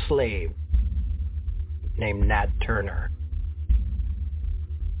was a slave named Nat Turner.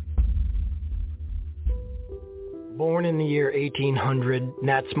 Born in the year 1800,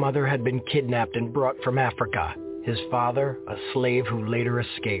 Nat's mother had been kidnapped and brought from Africa. His father, a slave who later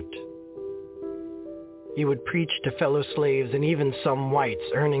escaped. He would preach to fellow slaves and even some whites,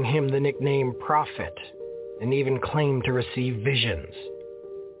 earning him the nickname Prophet, and even claimed to receive visions.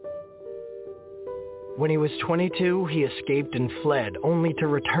 When he was 22, he escaped and fled, only to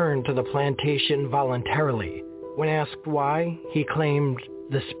return to the plantation voluntarily. When asked why, he claimed,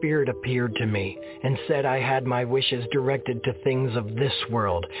 "The Spirit appeared to me and said I had my wishes directed to things of this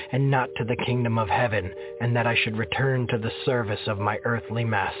world and not to the kingdom of heaven, and that I should return to the service of my earthly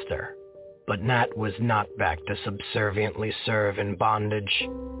master." But Nat was not back to subserviently serve in bondage.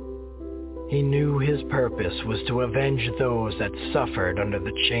 He knew his purpose was to avenge those that suffered under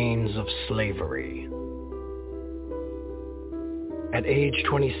the chains of slavery. At age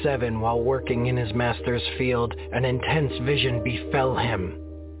 27, while working in his master's field, an intense vision befell him.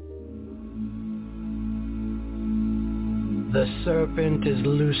 The serpent is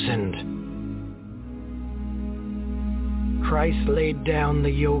loosened. Christ laid down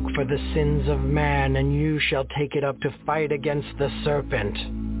the yoke for the sins of man, and you shall take it up to fight against the serpent.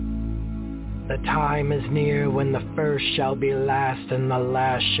 The time is near when the first shall be last, and the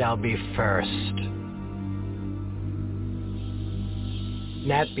last shall be first.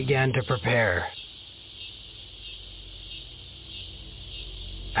 Nat began to prepare.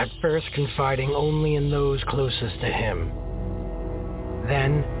 at first confiding only in those closest to him.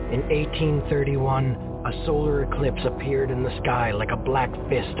 Then, in 1831, a solar eclipse appeared in the sky like a black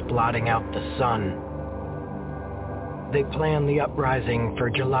fist blotting out the sun. They planned the uprising for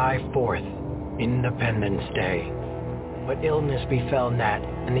July 4th, Independence Day. But illness befell Nat,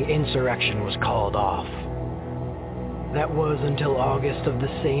 and the insurrection was called off. That was until August of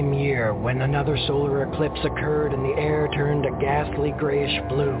the same year, when another solar eclipse occurred and the air turned a ghastly grayish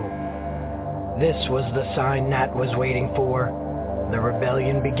blue. This was the sign Nat was waiting for. The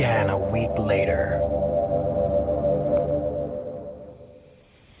rebellion began a week later.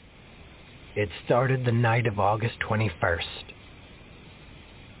 It started the night of August 21st.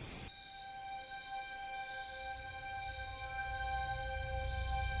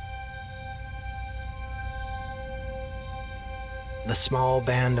 The small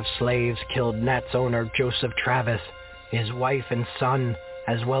band of slaves killed Nat's owner, Joseph Travis, his wife and son,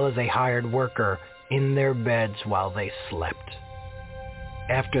 as well as a hired worker, in their beds while they slept.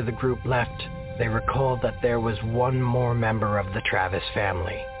 After the group left, they recalled that there was one more member of the Travis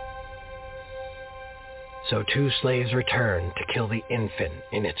family. So 2 slaves returned to kill the infant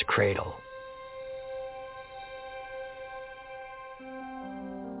in its cradle.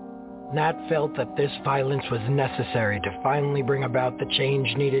 Nat felt that this violence was necessary to finally bring about the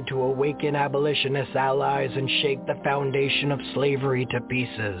change needed to awaken abolitionist allies and shake the foundation of slavery to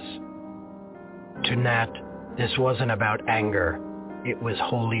pieces. To Nat, this wasn't about anger. It was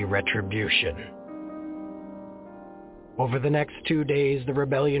holy retribution. Over the next 2 days, the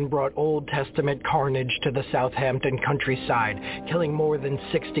rebellion brought Old Testament carnage to the Southampton countryside, killing more than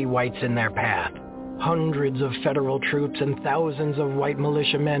 60 whites in their path. Hundreds of federal troops and thousands of white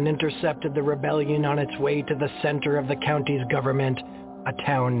militiamen intercepted the rebellion on its way to the center of the county's government, a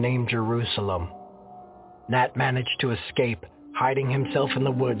town named Jerusalem. Nat managed to escape, hiding himself in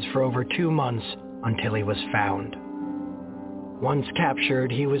the woods for over 2 months until he was found. Once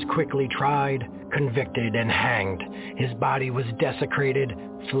captured, he was quickly tried, convicted, and hanged. His body was desecrated,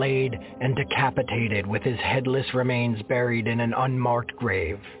 flayed, and decapitated, with his headless remains buried in an unmarked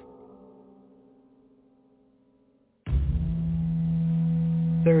grave.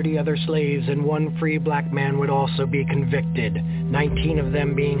 "30 other slaves and 1 free black man would also be convicted, 19 of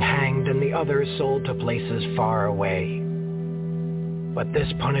them being hanged and the others sold to places far away. But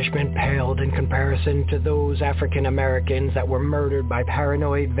this punishment paled in comparison to those African Americans that were murdered by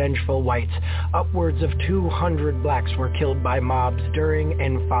paranoid, vengeful whites. Upwards of 200 blacks were killed by mobs during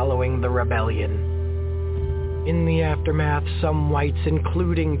and following the rebellion. In the aftermath, some whites,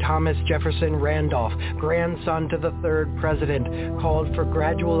 including Thomas Jefferson Randolph, grandson to the 3rd president, called for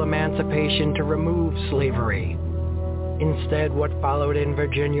gradual emancipation to remove slavery. Instead, what followed in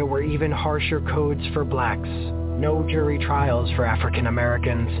Virginia were even harsher codes for blacks. No jury trials for African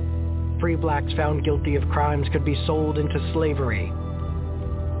Americans. Free blacks found guilty of crimes could be sold into slavery.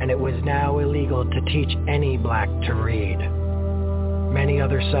 And it was now illegal to teach any black to read. Many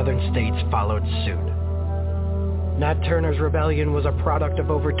other southern states followed suit. Nat Turner's rebellion was a product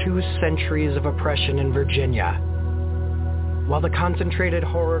of over 2 centuries of oppression in Virginia. While the concentrated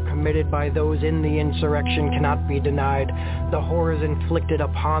horror committed by those in the insurrection cannot be denied, the horrors inflicted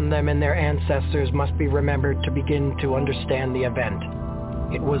upon them and their ancestors must be remembered to begin to understand the event.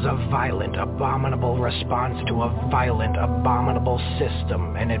 It was a violent, abominable response to a violent, abominable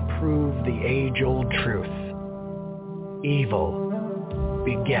system, and it proved the age-old truth. Evil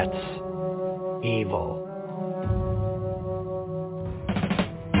begets evil.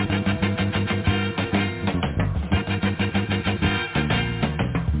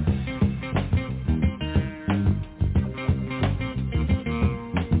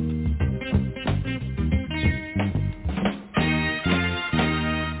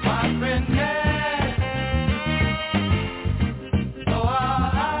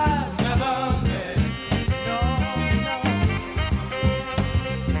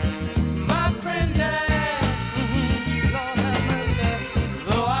 My friend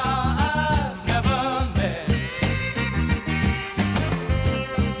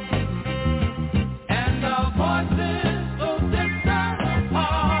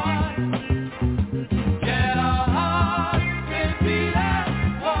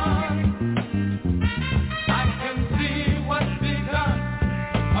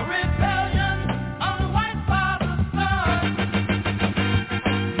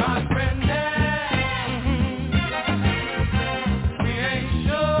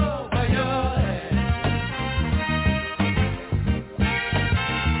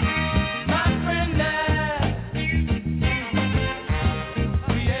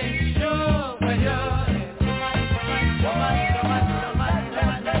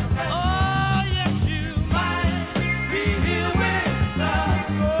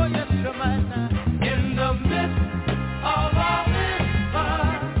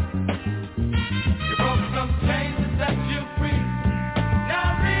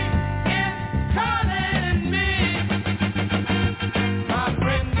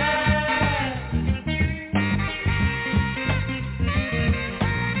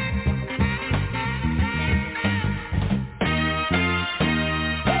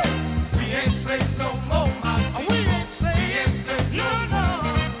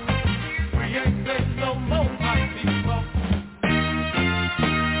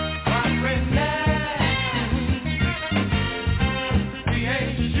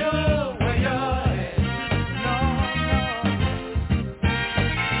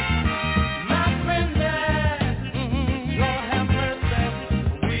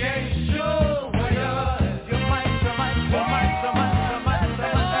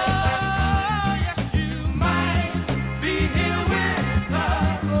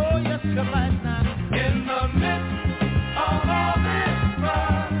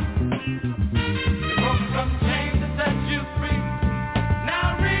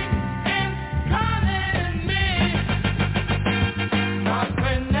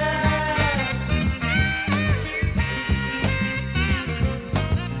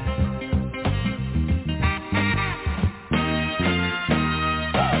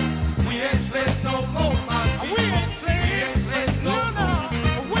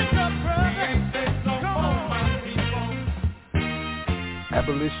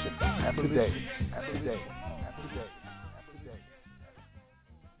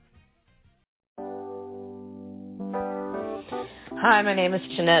Hi, my name is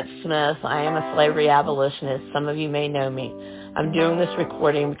Jeanette Smith. I am a slavery abolitionist. Some of you may know me. I'm doing this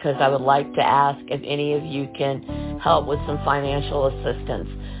recording because I would like to ask if any of you can help with some financial assistance.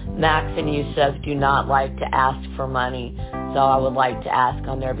 Max and Yusuf do not like to ask for money, so I would like to ask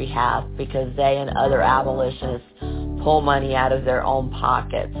on their behalf because they and other abolitionists pull money out of their own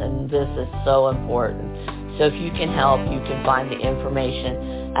pockets, and this is so important. So if you can help, you can find the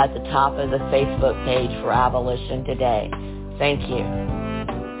information at the top of the Facebook page for Abolition Today. Thank you.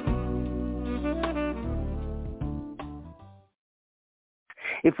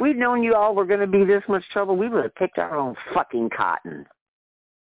 If we'd known you all were going to be this much trouble, we would have picked our own fucking cotton.